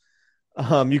animals.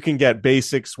 You can get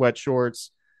basic sweat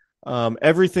shorts.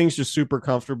 Everything's just super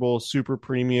comfortable, super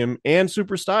premium, and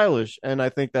super stylish. And I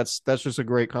think that's just a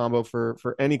great combo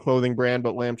for any clothing brand,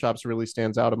 but Lamb Chops really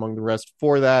stands out among the rest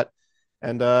for that.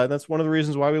 And that's one of the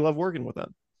reasons why we love working with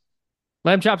them.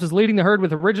 Lamb Chops is leading the herd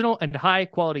with original and high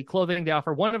quality clothing. They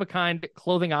offer one-of-a-kind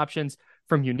clothing options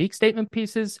from unique statement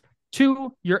pieces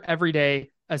to your everyday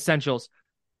essentials.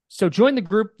 So join the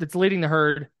group that's leading the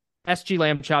herd, SG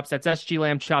Lamb Chops. That's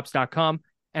sglambchops.com.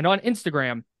 And on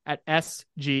Instagram at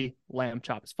SG Lamb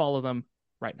Chops. Follow them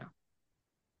right now.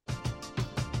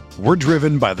 We're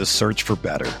driven by the search for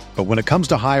better. But when it comes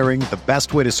to hiring, the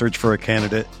best way to search for a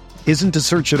candidate isn't to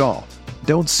search at all.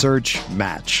 Don't search,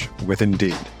 match with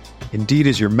Indeed. Indeed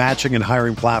is your matching and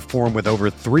hiring platform with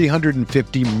over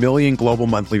 350 million global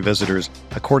monthly visitors,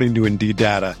 according to Indeed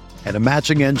data, and a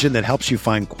matching engine that helps you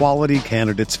find quality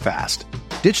candidates fast.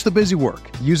 Ditch the busy work.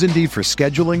 Use Indeed for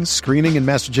scheduling, screening, and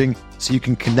messaging so you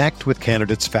can connect with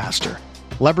candidates faster.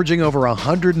 Leveraging over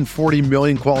 140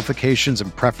 million qualifications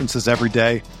and preferences every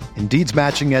day, Indeed's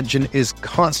matching engine is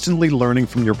constantly learning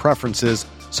from your preferences,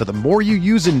 so the more you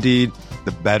use Indeed,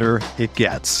 the better it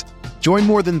gets. Join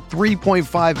more than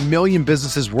 3.5 million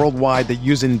businesses worldwide that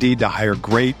use Indeed to hire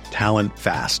great talent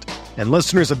fast. And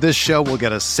listeners of this show will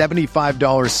get a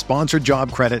 $75 sponsored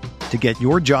job credit to get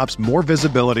your jobs more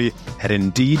visibility at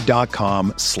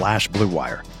Indeed.com/Blue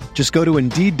Wire. Just go to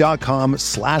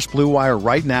Indeed.com/Blue Wire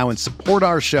right now and support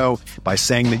our show by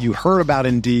saying that you heard about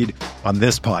Indeed on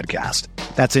this podcast.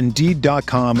 That's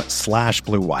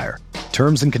Indeed.com/Blue Wire.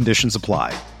 Terms and conditions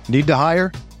apply. Need to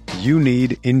hire? You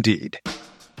need Indeed.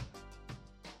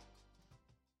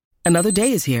 Another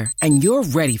day is here, and you're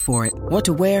ready for it. What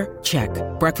to wear? Check.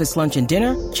 Breakfast, lunch, and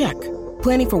dinner? Check.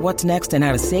 Planning for what's next and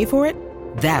how to save for it?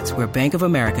 That's where Bank of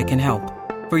America can help.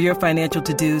 For your financial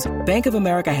to-dos, Bank of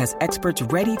America has experts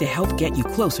ready to help get you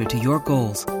closer to your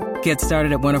goals. Get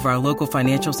started at one of our local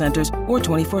financial centers or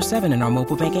 24/7 in our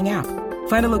mobile banking app.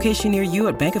 Find a location near you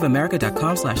at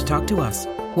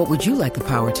bankofamerica.com/talktous. What would you like the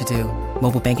power to do?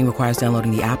 Mobile banking requires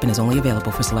downloading the app and is only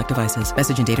available for select devices.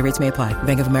 Message and data rates may apply.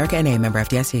 Bank of America NA, member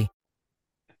FDIC.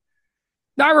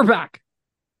 Now we're back.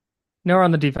 Now we're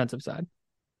on the defensive side.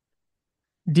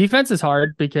 Defense is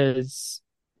hard because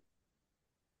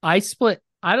I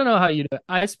don't know how you do it.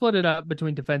 I split it up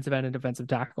between defensive end and defensive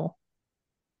tackle.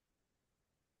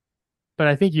 But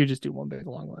I think you just do one big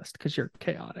long list because you're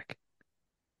chaotic.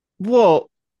 Well,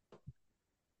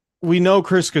 we know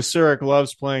Chris Kasurek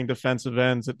loves playing defensive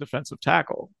ends at defensive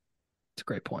tackle. It's a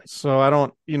great point. So I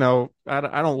don't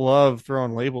love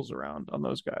throwing labels around on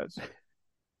those guys.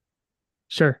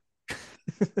 Sure.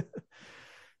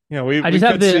 I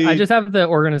just have the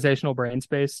organizational brain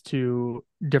space to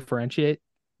differentiate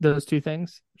those two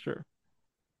things. Sure.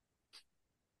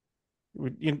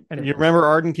 You remember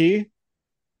Arden Key?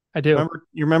 I do.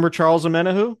 You remember Charles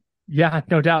Amenahu? Yeah,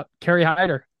 no doubt. Kerry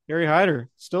Hyder,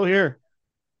 still here.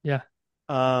 Yeah.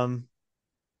 Yeah.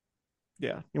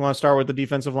 You want to start with the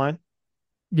defensive line?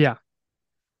 Yeah.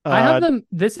 I have them.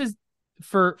 This is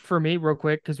for me real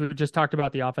quick, because we just talked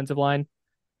about the offensive line.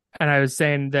 And I was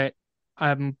saying that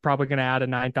I'm probably going to add a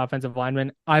 9th offensive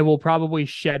lineman. I will probably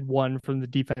shed one from the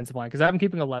defensive line because I'm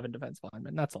keeping 11 defensive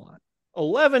linemen. That's a lot.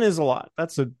 11 is a lot.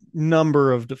 That's a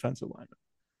number of defensive linemen.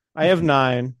 I have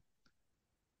 9.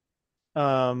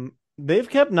 They've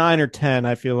kept 9 or 10.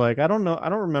 I feel like I don't know. I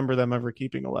don't remember them ever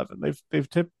keeping 11. They've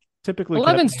typically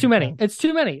 11's too many. It's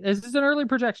too many. This is an early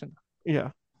projection.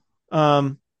 Yeah.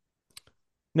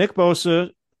 Nick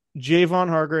Bosa, Javon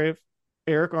Hargrave,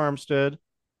 Eric Armstead,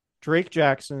 Drake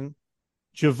Jackson,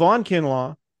 Javon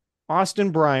Kinlaw,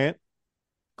 Austin Bryant,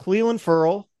 Cleveland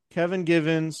Ferrell, Kevin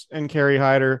Givens, and Kerry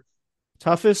Hyder.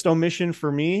 Toughest omission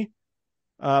for me,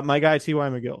 my guy T.Y.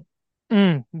 McGill.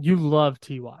 You love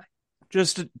T.Y.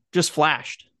 Just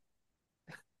flashed.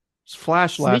 Just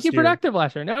flashed last Sneaky year. productive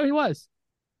last year. No, he was.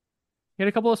 He had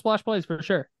a couple of splash plays for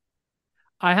sure.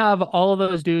 I have all of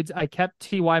those dudes. I kept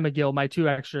T.Y. McGill. My two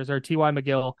extras are T.Y.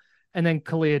 McGill and then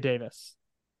Kalia Davis.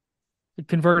 The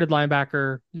converted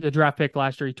linebacker, the draft pick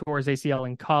last year. He tore his ACL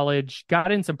in college.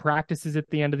 Got in some practices at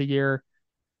the end of the year.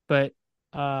 But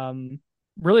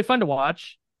really fun to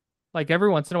watch. Like every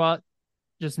once in a while, it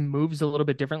just moves a little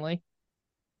bit differently.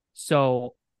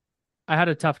 So I had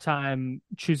a tough time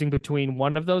choosing between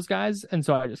one of those guys. And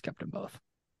so I just kept them both.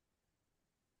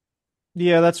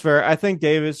 Yeah, that's fair. I think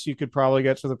Davis, you could probably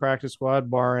get to the practice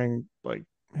squad, barring like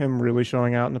him really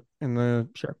showing out in the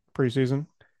Sure preseason.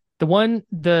 The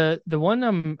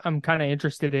one I'm kind of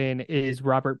interested in is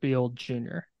Robert Beal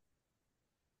Jr.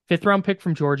 5th round pick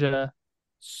from Georgia,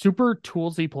 super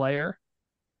toolsy player.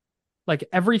 Like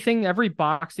every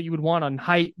box that you would want on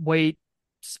height, weight,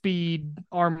 speed,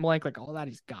 arm length, like all that,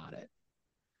 he's got it.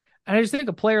 And I just think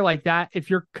a player like that, if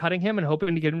you're cutting him and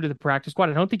hoping to get him to the practice squad,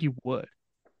 I don't think you would.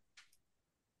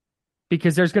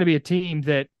 Because there's going to be a team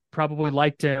that probably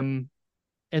liked him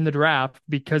in the draft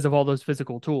because of all those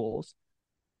physical tools.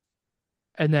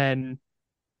 And then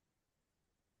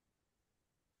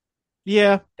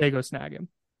yeah, they go snag him.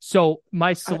 So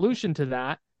my solution to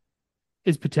that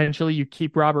is potentially you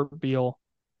keep Robert Beal,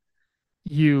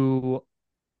 you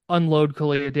unload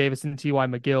Kalia Davis and T.Y.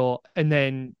 McGill, and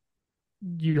then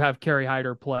you have Kerry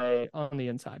Hyder play on the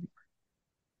inside.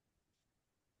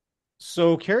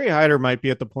 So Kerry Hyder might be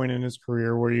at the point in his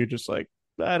career where you just like,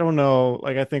 I don't know.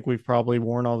 Like, I think we've probably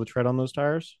worn all the tread on those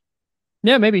tires.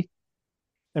 Yeah, maybe.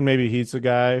 And maybe he's the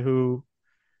guy who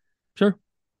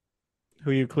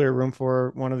you clear room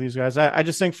for one of these guys. I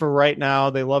just think for right now,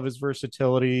 they love his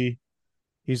versatility.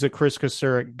 He's a Chris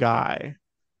Kasurik guy.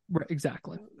 Right,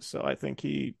 exactly. So I think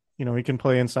he can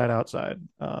play inside, outside.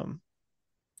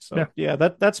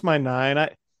 That's my 9.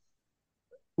 I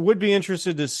would be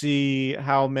interested to see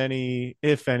how many,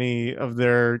 if any, of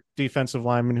their defensive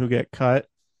linemen who get cut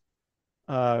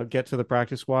get to the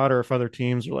practice squad, or if other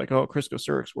teams are like, oh, Chris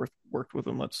Kosurik's worked with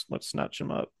him, let's snatch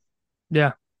him up.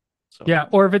 Yeah. So, yeah,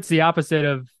 or if it's the opposite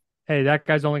of, hey, that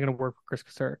guy's only going to work for Chris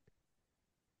Kosurik.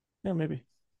 Yeah, maybe.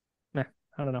 Yeah,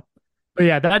 I don't know. But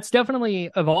yeah, that's definitely,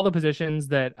 of all the positions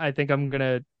that I think I'm going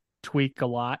to tweak a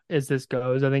lot as this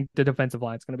goes, I think the defensive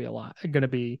line is going to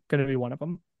be one of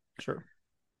them. Sure.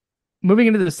 Moving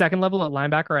into the second level at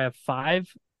linebacker, I have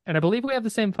 5, and I believe we have the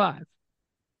same 5.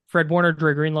 Fred Warner,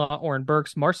 Dre Greenlaw, Oren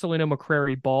Burks, Marcelino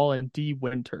McCrary Ball, and D.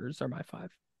 Winters are my 5.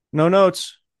 No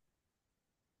notes.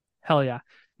 Hell yeah.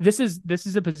 This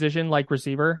is a position like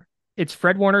receiver. It's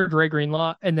Fred Warner, Dre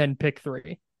Greenlaw, and then pick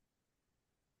 3.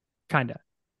 Kinda.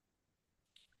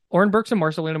 Oren Burks and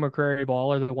Marcelino McCrary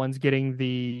Ball are the ones getting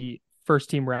the first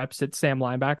team reps at Sam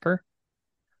linebacker,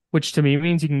 which to me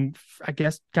means you can, I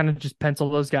guess, kind of just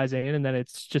pencil those guys in, and then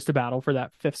it's just a battle for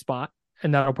that 5th spot.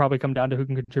 And that'll probably come down to who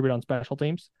can contribute on special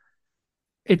teams.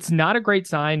 It's not a great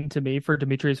sign to me for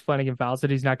Demetrius Flannigan-Fowles that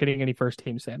he's not getting any first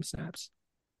team Sam snaps.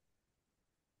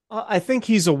 I think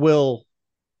he's a will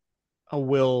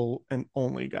and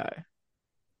only guy.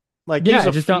 Like, yeah,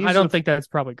 I don't think that's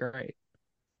probably great.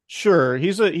 Sure,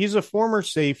 he's a former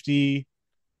safety.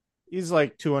 He's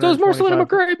like 200. So is Marcelino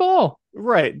McCrary Ball,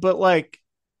 right? But like,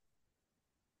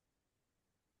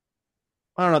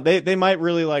 I don't know. They might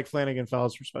really like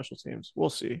Flannigan-Fowles for special teams. We'll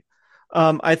see.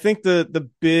 I think the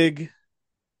big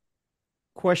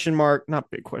question mark,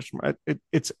 not big question mark,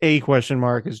 it's a question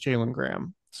mark, is Jalen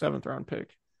Graham, 7th round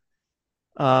pick.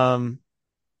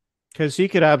 Because he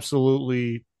could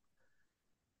absolutely,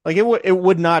 like, it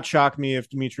would not shock me if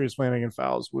Demetrius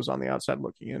Flannigan-Fowles was on the outside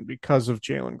looking in because of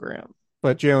Jalen Graham.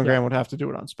 But Jalen Graham would have to do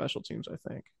it on special teams, I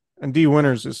think. And D.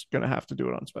 Winters is going to have to do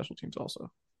it on special teams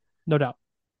also. No doubt.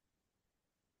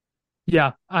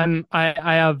 Yeah, I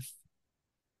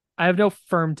have no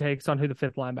firm takes on who the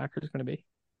 5th linebacker is going to be.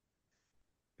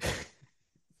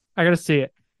 I got to see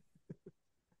it.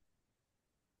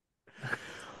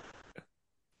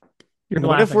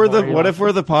 What if we're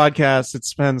the podcast that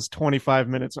spends 25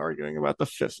 minutes arguing about the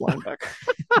 5th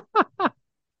linebacker?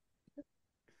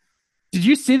 Did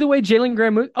you see the way Jalen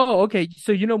Graham moved? Oh, okay.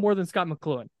 So you know more than Scott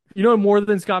McLuhan.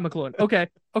 Okay.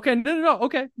 No.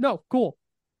 Okay. No. Cool,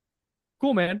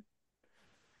 man.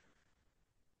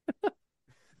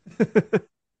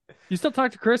 You still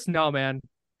talk to Chris? No, man.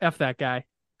 F that guy.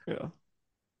 Yeah.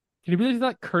 Can you believe you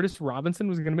thought Curtis Robinson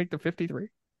was going to make the 53?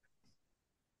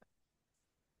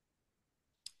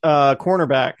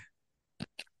 Cornerback.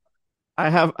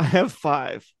 I have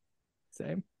 5.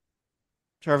 Same.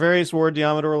 Charvarius Ward,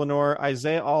 Deommodore Lenoir,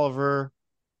 Isaiah Oliver,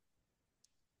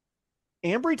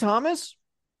 Ambry Thomas.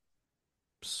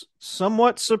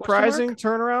 Somewhat surprising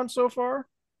turnaround so far.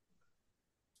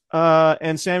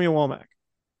 And Samuel Womack.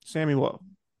 Sammy Woe.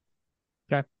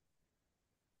 Okay.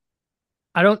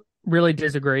 I don't really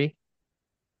disagree.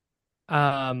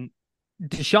 Deshaun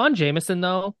Jameson,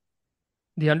 though,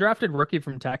 the undrafted rookie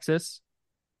from Texas,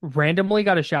 randomly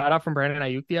got a shout out from Brandon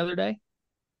Ayuk the other day,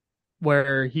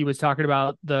 where he was talking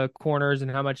about the corners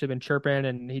and how much they've been chirping,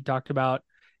 and he talked about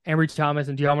Ambry Thomas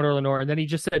and Deommodore Lenoir, and then he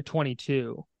just said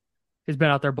 22 has been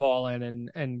out there balling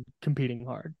and competing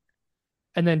hard.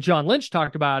 And then John Lynch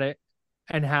talked about it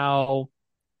and how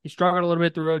he struggled a little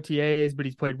bit through OTAs, but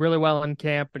he's played really well in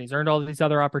camp and he's earned all these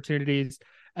other opportunities.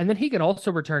 And then he can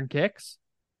also return kicks.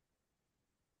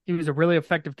 He was a really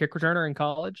effective kick returner in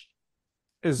college.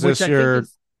 Is this your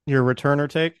returner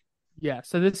take? Yeah.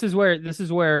 So this is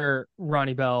where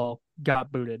Ronnie Bell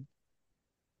got booted.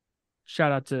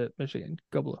 Shout out to Michigan.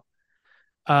 Go Blue.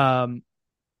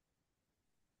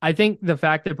 I think the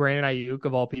fact that Brandon Ayuk,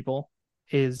 of all people,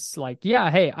 is like, yeah,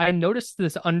 hey, I noticed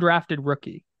this undrafted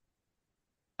rookie.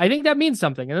 I think that means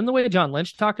something. And then the way John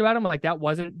Lynch talked about him, like that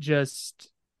wasn't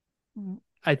just,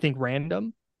 I think,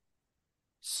 random.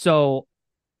 So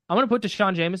I'm going to put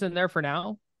Deshaun Jameson there for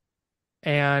now.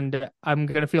 And I'm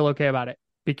going to feel okay about it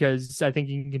because I think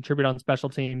he can contribute on special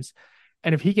teams.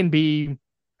 And if he can be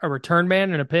a return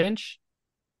man in a pinch,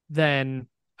 then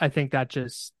I think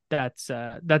that's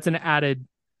an added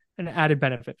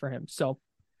benefit for him. So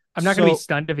I'm not going to be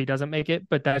stunned if he doesn't make it,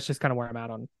 but that's just kind of where I'm at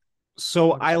on.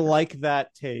 So I like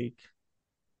that take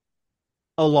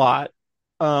a lot.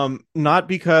 Not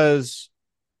because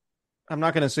I'm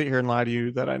not going to sit here and lie to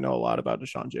you that I know a lot about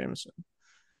Deshaun Jameson,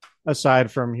 aside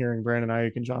from hearing Brandon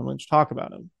Ayuk and John Lynch talk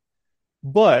about him.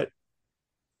 But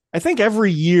I think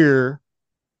every year,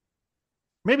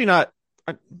 maybe not,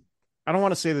 I don't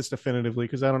want to say this definitively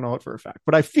because I don't know it for a fact,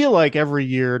 but I feel like every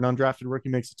year an undrafted rookie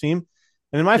makes a team.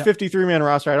 And in my 53-man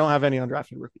roster, I don't have any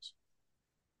undrafted rookies.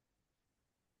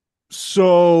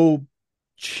 So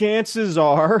chances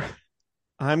are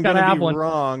I'm going to be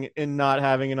wrong in not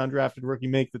having an undrafted rookie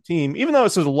make the team, even though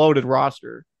it's a loaded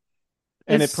roster.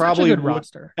 And it's such a good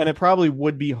roster. And it probably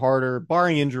would be harder,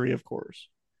 barring injury, of course,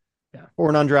 for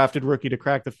an undrafted rookie to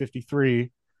crack the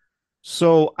 53.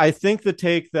 So I think the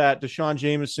take that Deshaun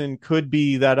Jameson could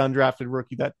be that undrafted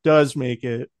rookie that does make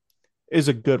it is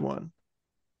a good one.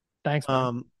 Thanks.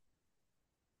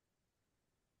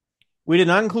 We did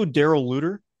not include Darrell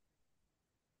Luter,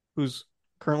 who's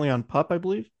currently on PUP, I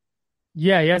believe.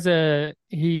 Yeah,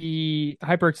 he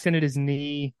hyperextended his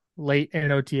knee late in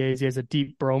OTAs. He has a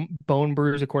deep bone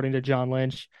bruise, according to John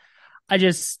Lynch.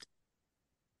 If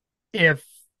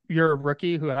you're a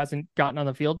rookie who hasn't gotten on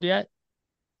the field yet,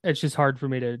 it's just hard for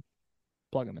me to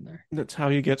plug him in there. That's how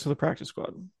you get to the practice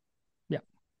squad. Yeah.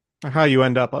 Or how you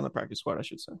end up on the practice squad, I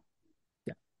should say.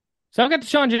 Yeah. So I've got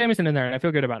Deshaun Jameson in there, and I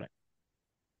feel good about it.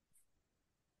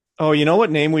 Oh, you know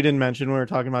what name we didn't mention when we were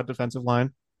talking about defensive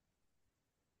line?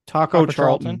 Taco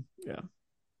Charlton. Yeah.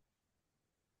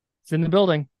 It's in the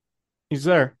building. He's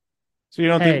there. So you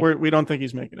don't think we don't think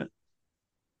he's making it?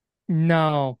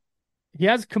 No. He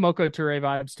has Kamoko Toure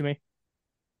vibes to me.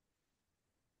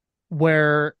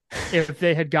 Where if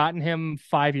they had gotten him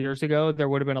 5 years ago, there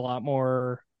would have been a lot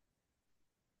more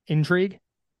intrigue.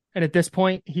 And at this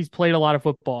point, he's played a lot of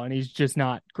football and he's just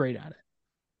not great at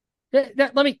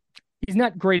it. He's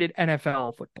not great at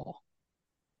NFL football.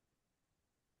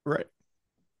 Right.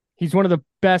 He's one of the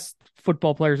best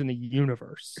football players in the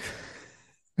universe.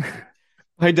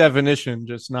 By definition,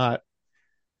 just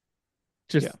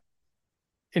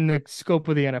in the scope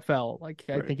of the NFL. Like,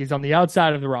 I think he's on the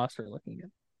outside of the roster looking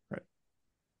in.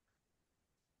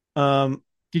 Right.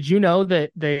 Did you know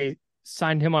that they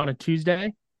signed him on a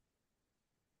Tuesday?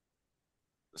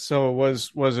 So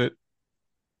was it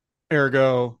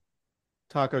ergo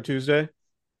Taco Tuesday?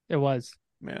 It was.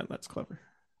 Man, that's clever.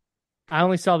 I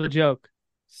only saw the joke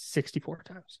 64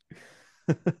 times.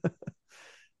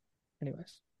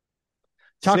 Anyways.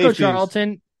 Taco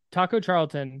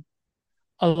Charlton,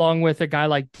 along with a guy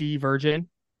like D Virgin,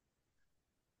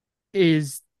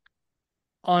 is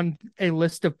on a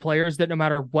list of players that no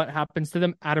matter what happens to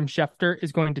them, Adam Schefter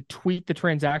is going to tweet the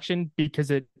transaction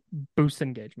because it boosts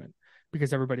engagement,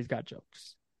 because everybody's got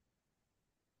jokes.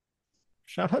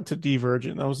 Shout out to D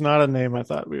Virgin. That was not a name I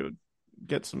thought we would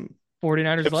get some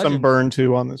 49ers get some burn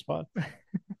to on this pod.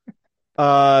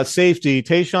 Safety,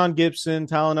 Tayshaun Gibson,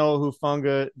 Talanoa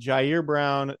Hufanga, Jair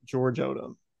Brown, George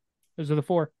Odom. Those are the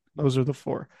four.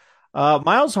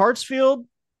 Miles Hartsfield.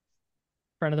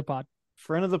 Friend of the pod.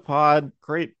 friend of the pod,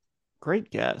 great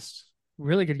guest.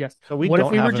 Really good guess. So we what don't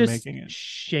if we have were him just making it.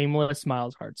 shameless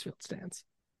Miles Hartsfield stands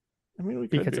I mean, we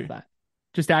could because be. of that?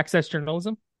 Just access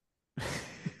journalism.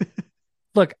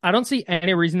 Look, I don't see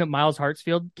any reason that Miles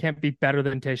Hartsfield can't be better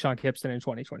than Tayshaun Gibson in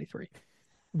 2023.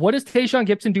 What does Tayshaun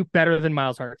Gibson do better than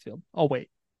Miles Hartsfield? Oh, wait.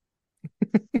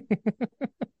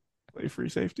 Play free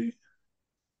safety.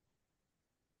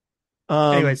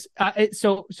 Anyways,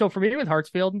 so for me with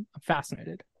Hartsfield, I'm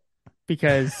fascinated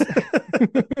because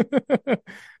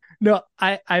no,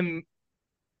 I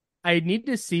need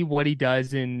to see what he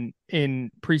does in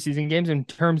preseason games in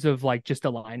terms of like just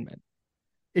alignment.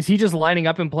 Is he just lining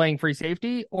up and playing free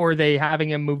safety, or are they having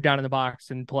him move down in the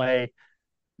box and play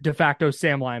de facto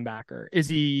Sam linebacker? Is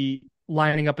he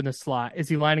lining up in the slot? Is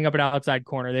he lining up at outside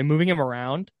corner? Are they moving him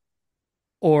around?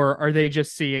 Or are they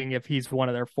just seeing if he's one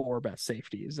of their 4 best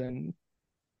safeties and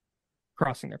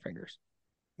crossing their fingers?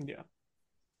 Yeah.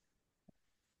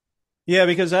 Yeah,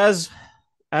 because as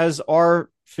our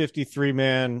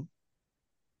 53-man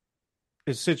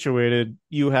is situated,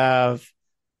 you have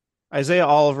Isaiah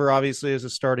Oliver obviously as a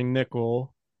starting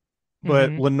nickel,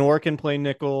 but Lenore can play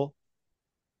nickel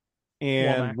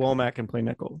and Womack can play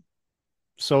nickel.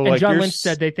 So and John Lynch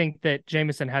said they think that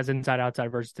Jameson has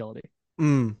inside-outside versatility.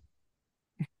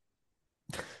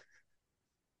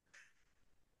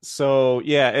 So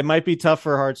yeah, it might be tough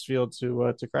for Hartsfield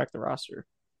to crack the roster.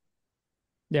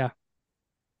 Yeah,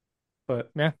 but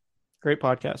yeah, great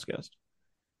podcast guest.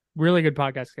 Really good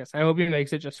podcast guest. I hope he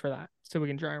makes it just for that, so we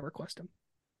can try and request him.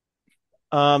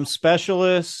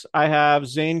 Specialists, I have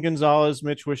Zane Gonzalez,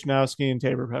 Mitch Wishnowsky, and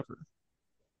Tabor Pepper.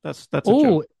 That's a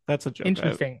joke. That's a joke.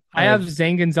 Interesting. I have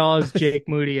Zane Gonzalez, Jake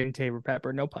Moody, and Tabor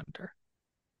Pepper. No punter.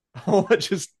 Oh,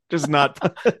 just not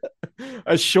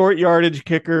a short yardage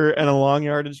kicker and a long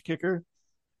yardage kicker.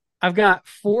 I've got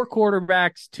 4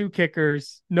 quarterbacks, 2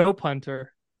 kickers, no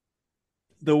punter.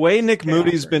 The way Nick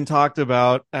Moody's been talked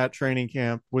about at training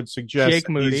camp would suggest Jake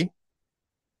Moody.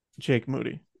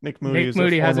 Nick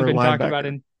Moody hasn't been talked about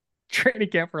in training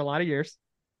camp for a lot of years.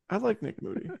 I like Nick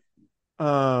Moody.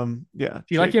 Yeah. Do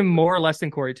you like him more or less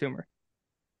than Corey Toomer?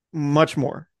 Much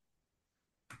more.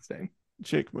 Same.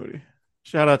 Jake Moody.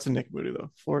 Shout out to Nick Moody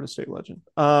though, Florida State legend.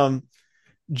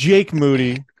 Jake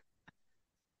Moody.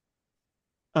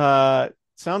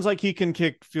 Sounds like he can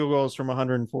kick field goals from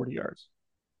 140 yards.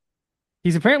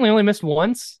 He's apparently only missed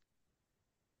once,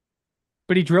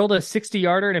 but he drilled a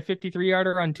 60-yarder and a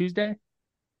 53-yarder on Tuesday.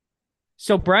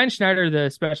 So Brian Schneider, the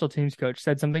special teams coach,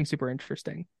 said something super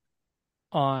interesting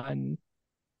on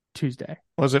Tuesday.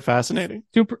 Was it fascinating?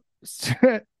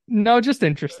 No, just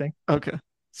interesting. Okay.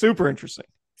 Super interesting.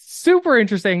 Super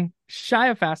interesting. Shy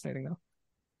of fascinating, though.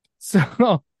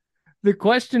 So the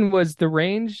question was, the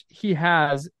range he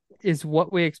has is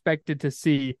what we expected to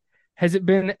see. Has it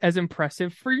been as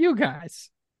impressive for you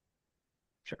guys?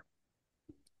 Sure.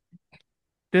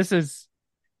 This is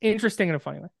interesting in a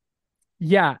funny way.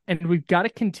 Yeah, and we've got to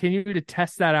continue to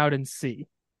test that out and see.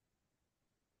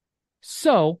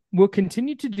 So we'll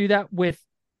continue to do that with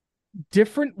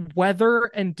different weather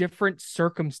and different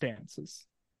circumstances.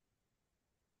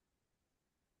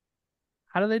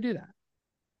 How do they do that?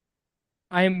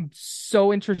 I am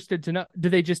so interested to know. Do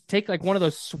they just take like one of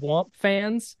those swamp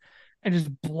fans and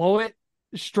just blow it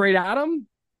straight at him?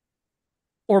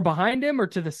 Or behind him or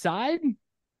to the side?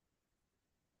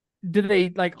 Do they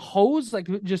like hose, like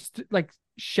just like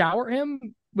shower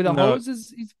him with a hose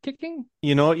as he's kicking?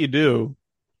 You know what you do?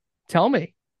 Tell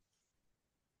me.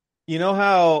 You know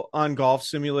how on golf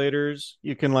simulators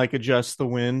you can like adjust the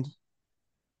wind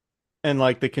and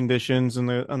like the conditions on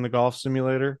the golf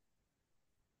simulator?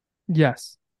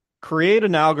 Yes. Create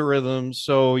an algorithm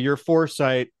so your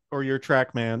Foresight or your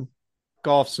TrackMan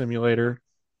golf simulator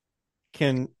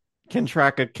can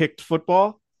track a kicked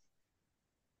football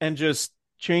and just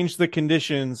change the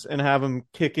conditions and have them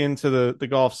kick into the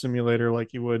golf simulator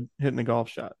like you would hitting a golf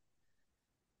shot.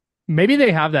 Maybe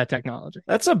they have that technology.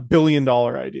 That's $1 billion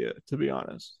idea, to be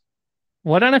honest.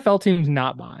 What NFL team's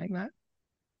not buying that?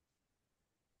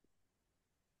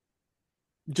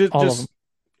 Just of them.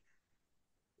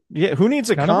 Yeah, who needs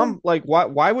a like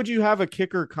why would you have a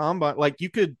kicker combine? Like you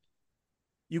could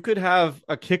have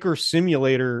a kicker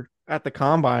simulator at the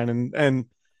combine and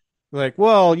like,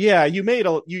 well, yeah, you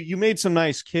made some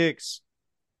nice kicks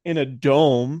in a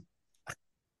dome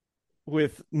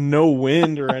with no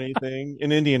wind or anything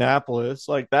in Indianapolis.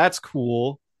 Like, that's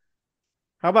cool.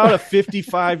 How about a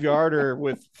 55-yarder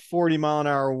with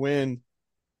 40-mile-an-hour wind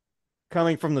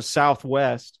coming from the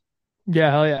southwest?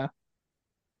 Yeah, hell yeah.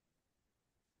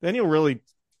 Then you'll really...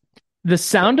 The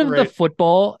sound of the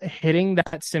football hitting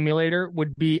that simulator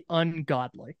would be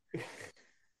ungodly.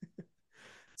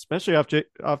 especially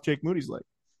off Jake Moody's leg.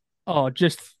 Oh,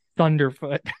 just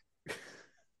thunderfoot.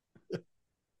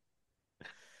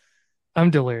 I'm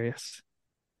delirious.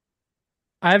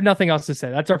 I have nothing else to say.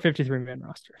 That's our 53-man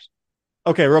rosters.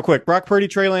 Okay, real quick. Brock Purdy,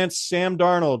 Trey Lance, Sam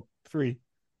Darnold, 3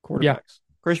 quarterbacks. Yeah.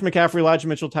 Christian McCaffrey, Elijah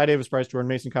Mitchell, Ty Davis, Bryce Jordan,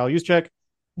 Mason, Kyle Juszczyk,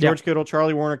 George Kittle,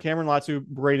 Charlie Warner, Cameron Latu,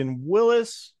 Braden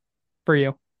Willis. For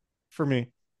you. For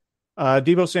me.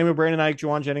 Debo Samuel, Brandon Ike,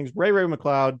 Juwan Jennings, Ray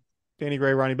McLeod, Danny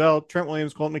Gray, Ronnie Bell, Trent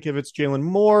Williams, Colton McKivitz, Jalen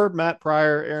Moore, Matt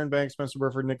Pryor, Aaron Banks, Spencer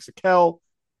Burford, Nick Sakel,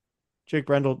 Jake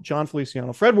Brendel, John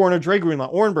Feliciano, Fred Warner, Dre Greenlaw,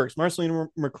 Oren Burks, Marceline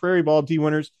McCrary Ball, D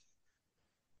Winners,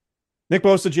 Nick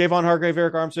Bosa, Javon Hargrave,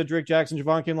 Eric Armstead, Drake Jackson,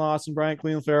 Javon Kinlaw, Austin Bryant,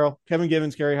 Cleveland Farrell, Kevin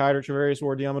Givens, Kerry Hyder, Travarius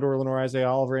Ward, Diamador, Lenore Isaiah,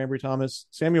 Oliver, Ambry Thomas,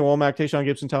 Samuel Womack, Tayshaun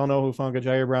Gibson, Talanoa Hufanga,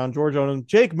 Jair Brown, George Odom,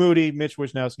 Jake Moody, Mitch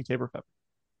Wisnowski, Tabor Pepper.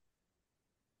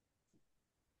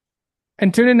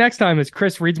 And tune in next time as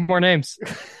Chris reads more names.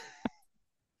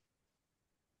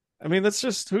 I mean, that's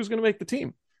just who's going to make the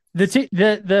team.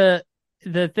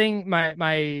 The thing,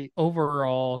 my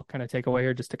overall kind of takeaway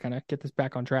here, just to kind of get this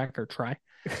back on track or try.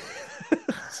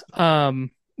 We're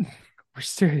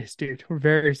serious, dude. We're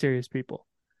very serious people.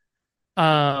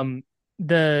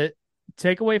 The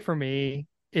takeaway for me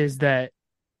is that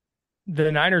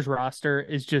the Niners roster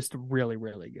is just really,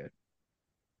 really good.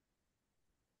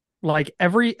 Like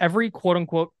every quote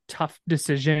unquote tough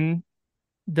decision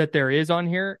that there is on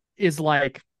here is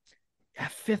like a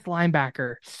fifth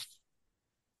linebacker.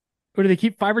 Or do they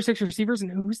keep 5 or 6 receivers? And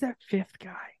who's that fifth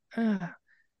guy?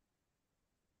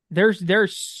 They're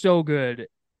so good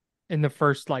in the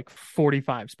first like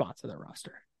 45 spots of their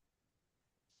roster.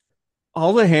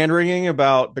 All the hand wringing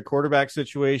about the quarterback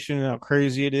situation and how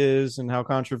crazy it is and how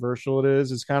controversial it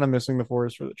is kind of missing the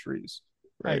forest for the trees.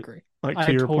 Right? I agree. Like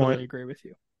I totally agree with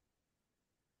you.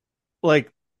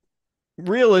 Like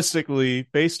realistically,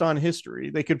 based on history,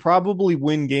 they could probably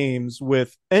win games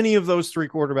with any of those 3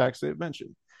 quarterbacks they've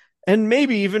mentioned. And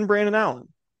maybe even Brandon Allen.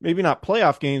 Maybe not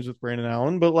playoff games with Brandon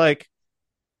Allen, but like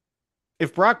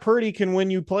if Brock Purdy can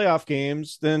win you playoff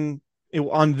games, then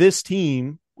on this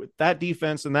team with that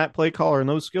defense and that play caller and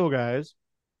those skill guys,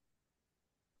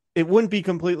 it wouldn't be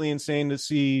completely insane to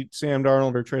see Sam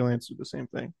Darnold or Trey Lance do the same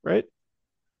thing, right?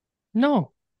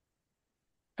 No.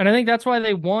 And I think that's why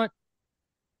they want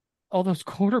all those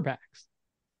quarterbacks.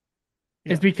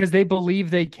 Yeah. Is because they believe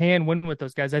they can win with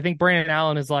those guys. I think Brandon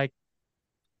Allen is like,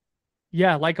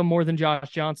 yeah, like him more than Josh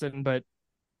Johnson, but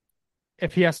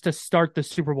if he has to start the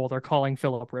Super Bowl, they're calling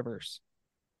Phillip Rivers.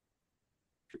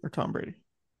 Or Tom Brady.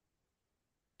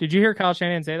 Did you hear Kyle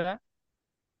Shanahan say that?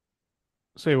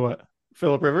 Say what?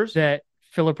 Phillip Rivers? That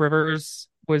Phillip Rivers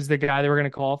was the guy they were going to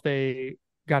call if they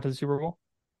got to the Super Bowl?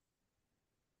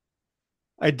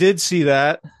 I did see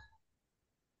that.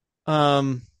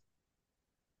 Not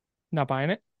buying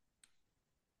it?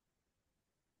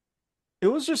 It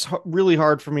was just really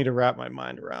hard for me to wrap my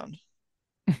mind around.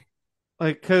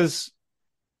 Like, because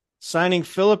signing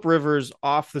Phillip Rivers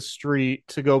off the street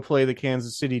to go play the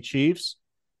Kansas City Chiefs,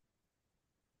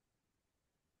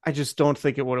 I just don't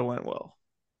think it would have went well.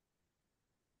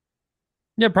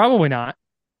 Yeah, probably not.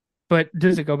 But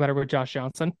does it go better with Josh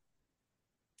Johnson?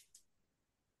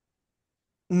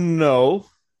 No.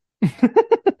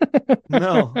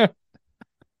 No. All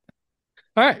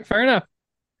right, fair enough.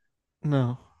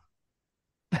 No.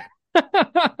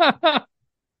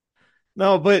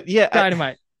 No, but yeah.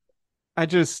 Dynamite. I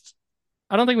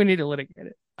don't think we need to litigate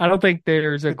it. I don't think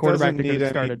there's a quarterback that could have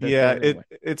started this. Yeah,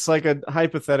 it's like a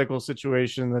hypothetical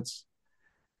situation that's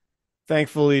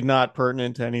thankfully not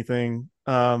pertinent to anything.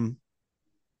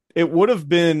 It would have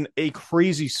been a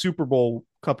crazy Super Bowl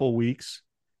couple weeks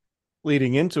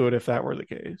leading into it if that were the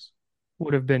case.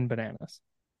 Would have been bananas.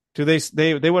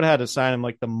 They would have had to sign him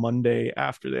like the Monday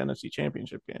after the NFC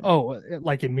Championship game. Oh,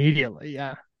 like immediately,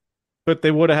 yeah. But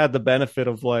they would have had the benefit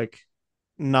of like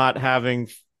not having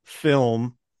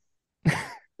film.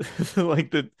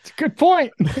 Like it's a good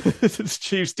point. The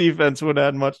Chiefs defense would have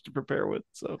had much to prepare with.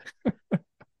 So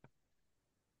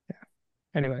yeah.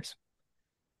 Anyways,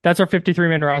 that's our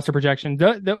 53-man roster projection.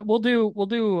 We'll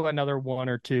do another one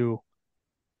or two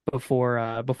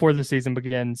before the season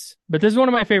begins. But this is one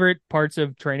of my favorite parts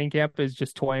of training camp is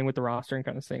just toying with the roster and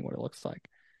kind of seeing what it looks like.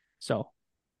 So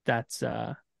that's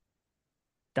where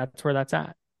that's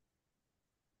at.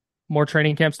 More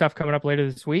training camp stuff coming up later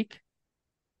this week.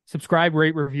 Subscribe,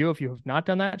 rate, review if you have not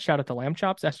done that. Shout out to Lamb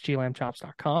Chops,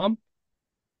 sglambchops.com.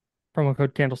 Promo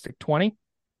code Candlestick20.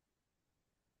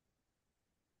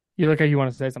 You look like you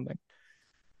want to say something.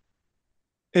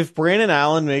 If Brandon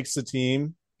Allen makes the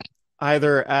team,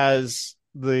 either as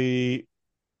the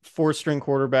 4th-string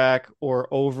quarterback or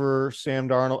over Sam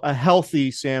Darnold, a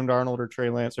healthy Sam Darnold or Trey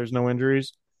Lance, there's no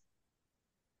injuries,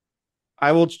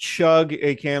 I will chug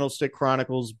a Candlestick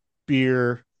Chronicles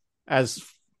beer as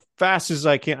fast as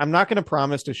I can. I'm not going to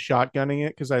promise to shotgunning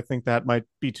it because I think that might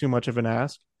be too much of an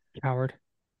ask. Coward.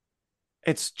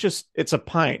 It's a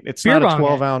pint. It's beer not a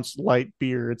 12-ounce light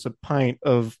beer. It's a pint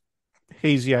of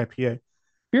hazy IPA.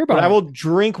 Beer but bong. I will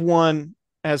drink one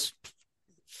as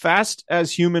fast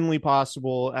as humanly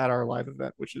possible at our live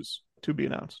event, which is to be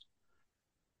announced.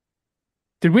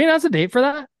 Did we announce a date for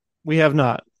that? We have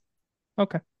not.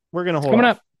 Okay. We're going to hold coming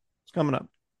off. up. It's coming up.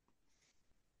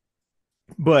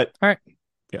 But all right.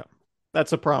 Yeah,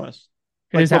 that's a promise.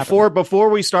 It is before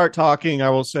we start talking,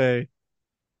 I will say,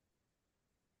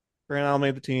 Brandon Allen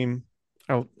made the team.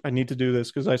 I need to do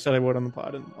this because I said I would on the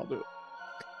pod, and I'll do it.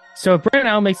 So if Brandon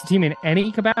Allen makes the team in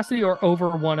any capacity or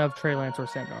over one of Trey Lance or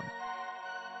Sam Darnold?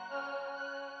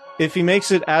 If he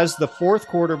makes it as the 4th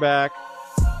quarterback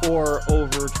or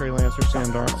over Trey Lance or Sam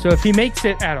Darnold. So if he makes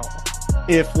it at all.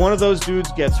 If one of those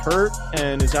dudes gets hurt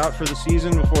and is out for the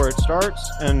season before it starts,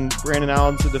 and Brandon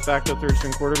Allen's the de facto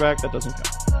 3rd-string quarterback, that doesn't count.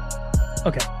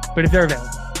 Okay, but if they're available.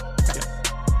 Okay.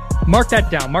 Yeah. Mark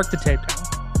that down. Mark the tape down.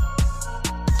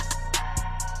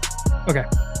 Okay.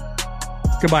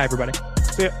 Goodbye, everybody.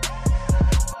 See ya.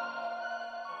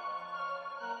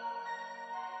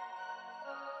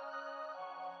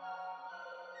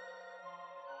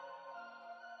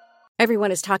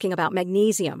 Everyone is talking about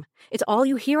magnesium. It's all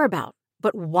you hear about.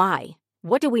 But why?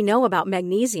 What do we know about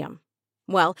magnesium?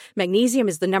 Well, magnesium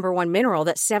is the #1 mineral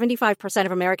that 75%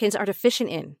 of Americans are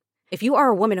deficient in. If you are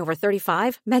a woman over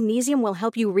 35, magnesium will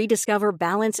help you rediscover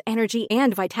balance, energy,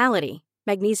 and vitality.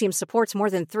 Magnesium supports more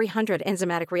than 300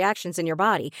 enzymatic reactions in your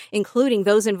body, including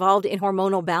those involved in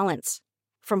hormonal balance.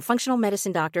 From functional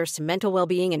medicine doctors to mental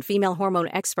well-being and female hormone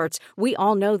experts, we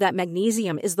all know that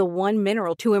magnesium is the one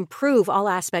mineral to improve all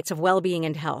aspects of well-being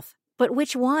and health. But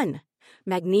which one?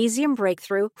 Magnesium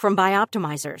Breakthrough from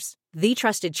Bioptimizers, the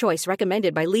trusted choice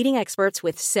recommended by leading experts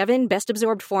with 7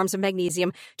 best-absorbed forms of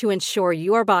magnesium to ensure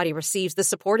your body receives the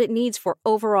support it needs for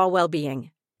overall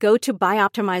well-being. Go to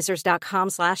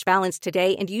bioptimizers.com/balance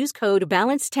today and use code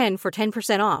BALANCE10 for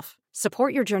 10% off.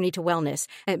 Support your journey to wellness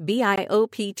at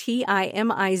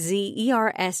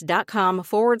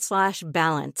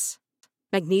bioptimizers.com/balance.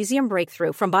 Magnesium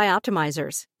Breakthrough from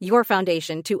Bioptimizers, your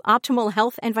foundation to optimal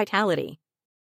health and vitality.